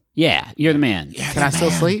sleep? Yeah, you're the man. Can I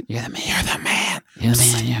still sleep? You're the man. You're the man. You're the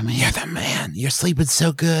man. You're the man. You're the man. You're sleeping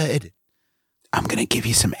so good. I'm going to give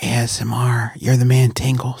you some ASMR. You're the man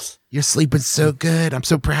tingles. You're sleeping so good. I'm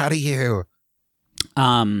so proud of you.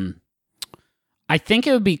 I think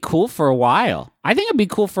it would be cool for a while.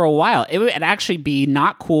 It would actually be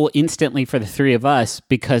not cool instantly for the three of us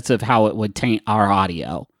because of how it would taint our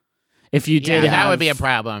audio. If you did that would be a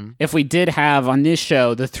problem. If we did have on this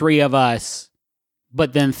show the three of us,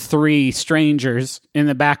 but then three strangers in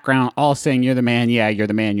the background all saying, you're the man, yeah, you're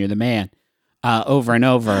the man, you're the man, over and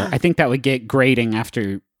over, I think that would get grating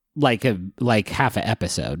after like half an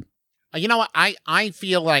episode. You know what? I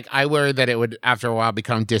feel like I worry that it would, after a while,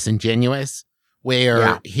 become disingenuous.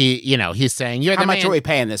 Where he's saying, you're the How man. much are we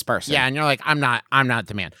paying this person? Yeah, and you're like, I'm not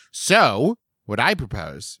the man. So, what I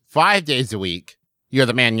propose, 5 days a week, You're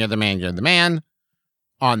the man, you're the man, you're the man.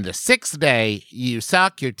 On the 6th day, you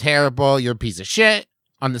suck, you're terrible, you're a piece of shit.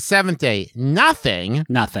 On the 7th day, nothing.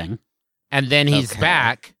 Nothing. And then he's Okay.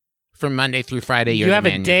 back from Monday through Friday. You have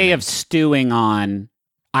a day of stewing on.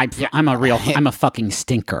 I'm a fucking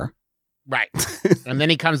stinker. Right. And then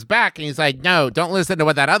he comes back and he's like, no, don't listen to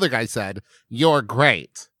what that other guy said. You're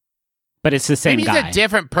great. But it's the same Maybe guy. he's a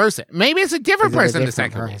different person. Maybe it's a different person the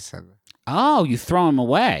second week. Oh, you throw him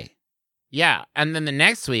away. Yeah. And then the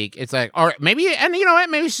next week, it's like, or maybe, and you know what?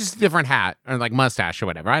 Maybe it's just a different hat or like mustache or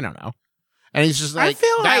whatever. I don't know. And he's just like,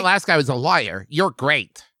 feel that like- last guy was a liar. You're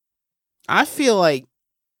great. I feel like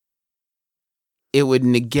it would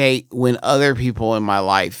negate when other people in my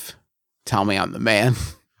life tell me I'm the man.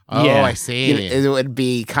 Oh, Yeah. I see. It would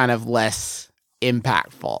be kind of less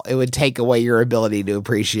impactful. It would take away your ability to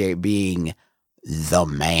appreciate being the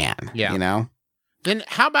man. Yeah. You know? Then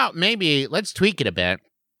how about maybe let's tweak it a bit.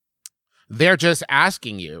 They're just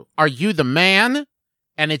asking you, are you the man?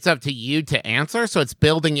 And it's up to you to answer. So it's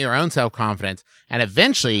building your own self-confidence. And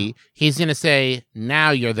eventually he's going to say,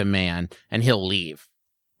 now you're the man, and he'll leave.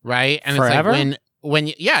 Right? And Forever? it's like when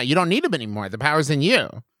you don't need him anymore. The power's in you.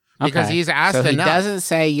 Because Okay. he's asked So he enough. doesn't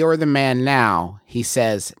say you're the man now. He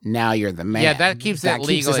says now you're the man. Yeah, that keeps that it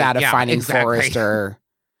keeps us legally- out of yeah, finding exactly. forest or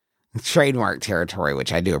trademark territory,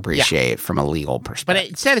 which I do appreciate from a legal But perspective.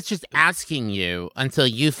 instead, it's just asking you until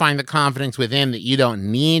you find the confidence within that you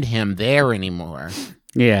don't need him there anymore.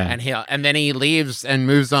 Yeah. And then he leaves and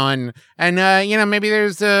moves on. And maybe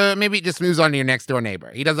maybe it just moves on to your next door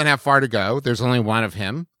neighbor. He doesn't have far to go. There's only one of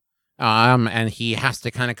him. And he has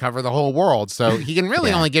to kind of cover the whole world. So he can really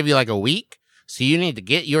Yeah. only give you like a week. So you need to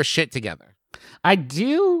get your shit together. I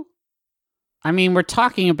do. I mean, we're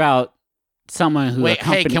talking about someone who. Wait,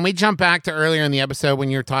 hey, can we jump back to earlier in the episode when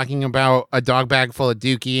you were talking about a dog bag full of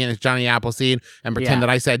Dookie and it's Johnny Appleseed and pretend Yeah. that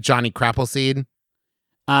I said Johnny Crappleseed?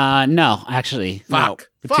 No, actually, Fuck.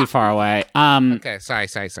 no, too far away. Okay,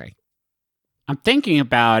 sorry. I'm thinking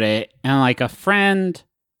about it, and like a friend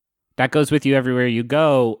that goes with you everywhere you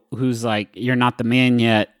go, who's like, "You're not the man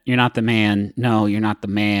yet. You're not the man. No, you're not the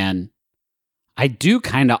man." I do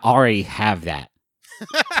kind of already have that,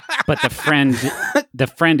 but the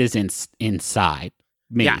friend is inside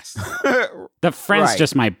me. Yes. The friend's Right.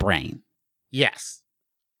 just my brain. Yes.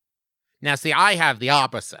 Now, see, I have the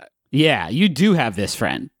opposite. Yeah, you do have this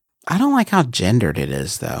friend. I don't like how gendered it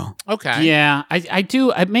is, though. Okay. Yeah, I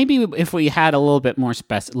do. Maybe if we had a little bit more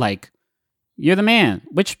like, you're the man.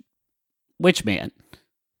 Which man?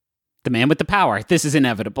 The man with the power. This is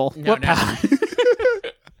inevitable. No, What no. power?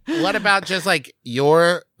 What about just like,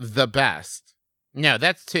 you're the best? No,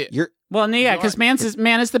 that's too. Well, no, yeah, because man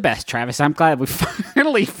is the best, Travis. I'm glad we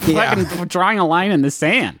finally Yeah. fucking drawing a line in the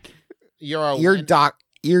sand. You're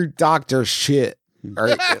doctor shit. Or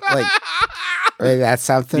like, or that's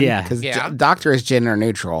something. Yeah. Because Yeah. doctor is gender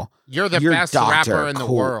neutral. You're the You're best Dr. rapper in the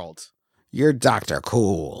Cool. world. You're Dr.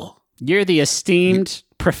 Cool. You're the esteemed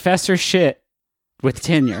Professor Shit with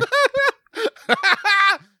tenure.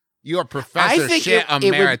 You're Professor think Shit it would-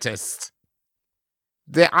 Emeritus.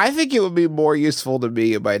 I think it would be more useful to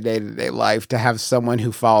me in my day-to-day life to have someone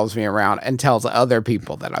who follows me around and tells other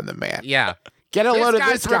people that I'm the man. Yeah. Get a load of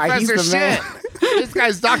guy's this guy. He's Professor the man. Shit. This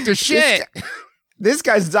guy's Dr. Shit. This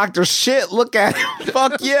guy's Dr. Shit. Look at him.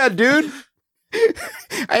 Fuck yeah, dude.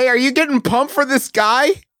 Hey, are you getting pumped for this guy?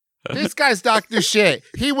 This guy's Dr. Shit.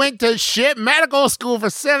 He went to shit medical school for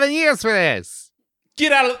 7 years for this.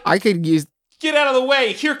 Get out I could use. of the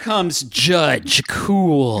way. Here comes Judge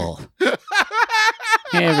Cool.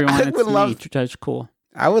 Hey everyone, I it's would me, love- Judge Cool.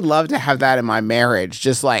 I would love to have that in my marriage.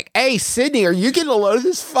 Just like, hey, Sydney, are you getting a load of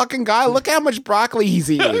this fucking guy? Look how much broccoli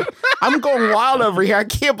he's eating. I'm going wild over here. I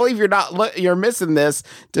can't believe you're missing this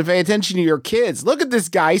to pay attention to your kids. Look at this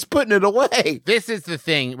guy. He's putting it away. This is the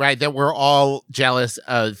thing, right, that we're all jealous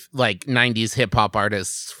of, like, 90s hip-hop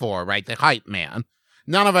artists for, right? The hype man.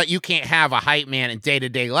 None of it, you can't have a hype man in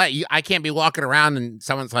day-to-day life. I can't be walking around and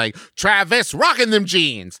someone's like, Travis, rocking them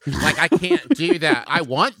jeans. Like, I can't do that. I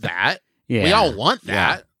want that. Yeah. We all want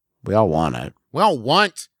that. We all want it. We all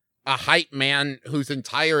want a hype man whose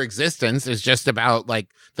entire existence is just about, like,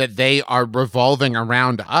 that they are revolving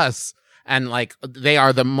around us and, like, they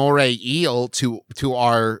are the moray eel to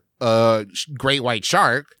our great white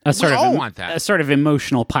shark. We all want that. A sort of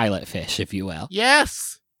emotional pilot fish, if you will.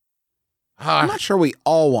 Yes. I'm not sure we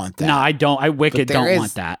all want that. No, I don't. I wicked But there don't is-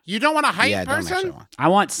 want that. You don't want a hype yeah, I don't actually person? want. I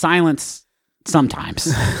want silence sometimes.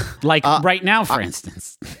 Like right now, for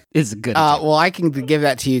instance, is a good example. Well, I can give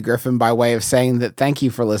that to you, Griffin, by way of saying that thank you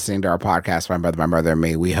for listening to our podcast, My Brother, and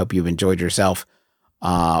Me. We hope you've enjoyed yourself.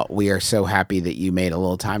 We are so happy that you made a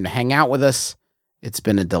little time to hang out with us It's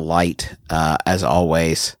been a delight, as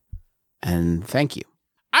always. And thank you.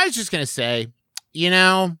 I was just going to say,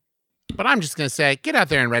 but I'm just going to say, get out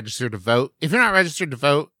there and register to vote. If you're not registered to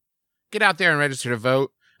vote, get out there and register to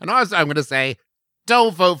vote. And also, I'm going to say,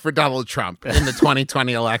 don't vote for Donald Trump in the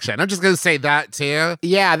 2020 election. I'm just going to say that too.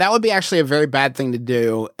 Yeah, that would be actually a very bad thing to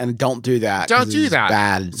do. And don't do that. Don't do that.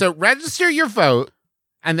 Bad. So register your vote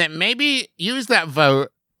and then maybe use that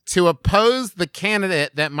vote to oppose the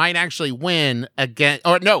candidate that might actually win against,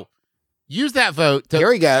 or no, use that vote to,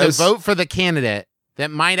 Here he goes. to vote for the candidate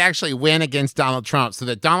that might actually win against Donald Trump so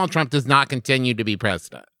that Donald Trump does not continue to be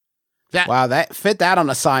president. Wow, that fit that on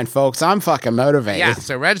a sign, folks. I'm fucking motivated. Yeah,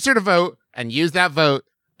 so register to vote and use that vote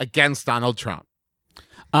against Donald Trump.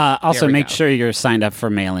 Also, we make go. sure you're signed up for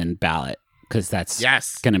mail-in ballot because that's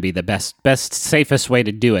Yes. going to be the best, safest way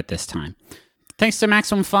to do it this time. Thanks to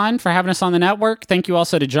Maximum Fun for having us on the network. Thank you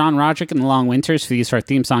also to John Roderick and the Long Winters for the use of our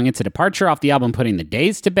theme song, It's a Departure, off the album Putting the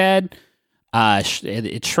Days to Bed.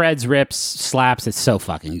 It shreds, rips, slaps. It's so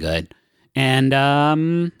fucking good. And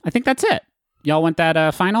I think that's it. Y'all want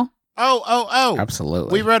that final? Oh.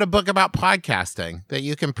 Absolutely. We wrote a book about podcasting that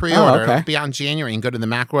you can pre-order. Oh, okay. It'll be out in January. You can go to the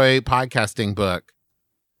McRoy Podcasting Book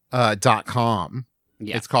 .com.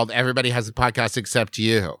 Yeah. It's called Everybody Has a Podcast Except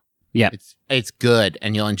You. Yeah. It's good,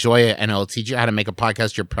 and you'll enjoy it, and it'll teach you how to make a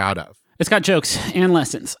podcast you're proud of. It's got jokes and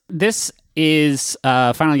lessons. This is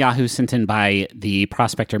Final Yahoo sent in by the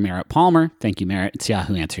prospector Merritt Palmer. Thank you, Merritt. It's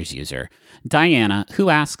Yahoo Answers user Diana, who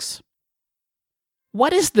asks,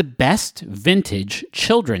 what is the best vintage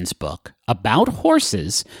children's book about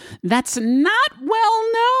horses that's not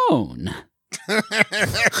well known?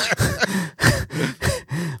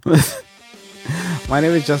 My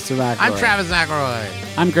name is Justin McElroy. I'm Travis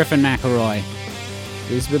McElroy. I'm Griffin McElroy.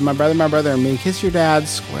 This has been my brother, and me. Kiss your dad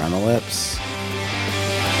square on the lips.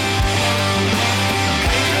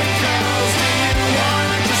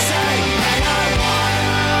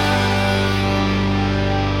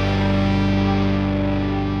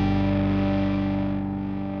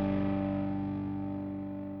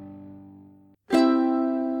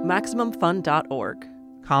 MaximumFun.org.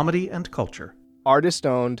 Comedy and culture. Artist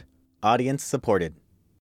owned, audience supported.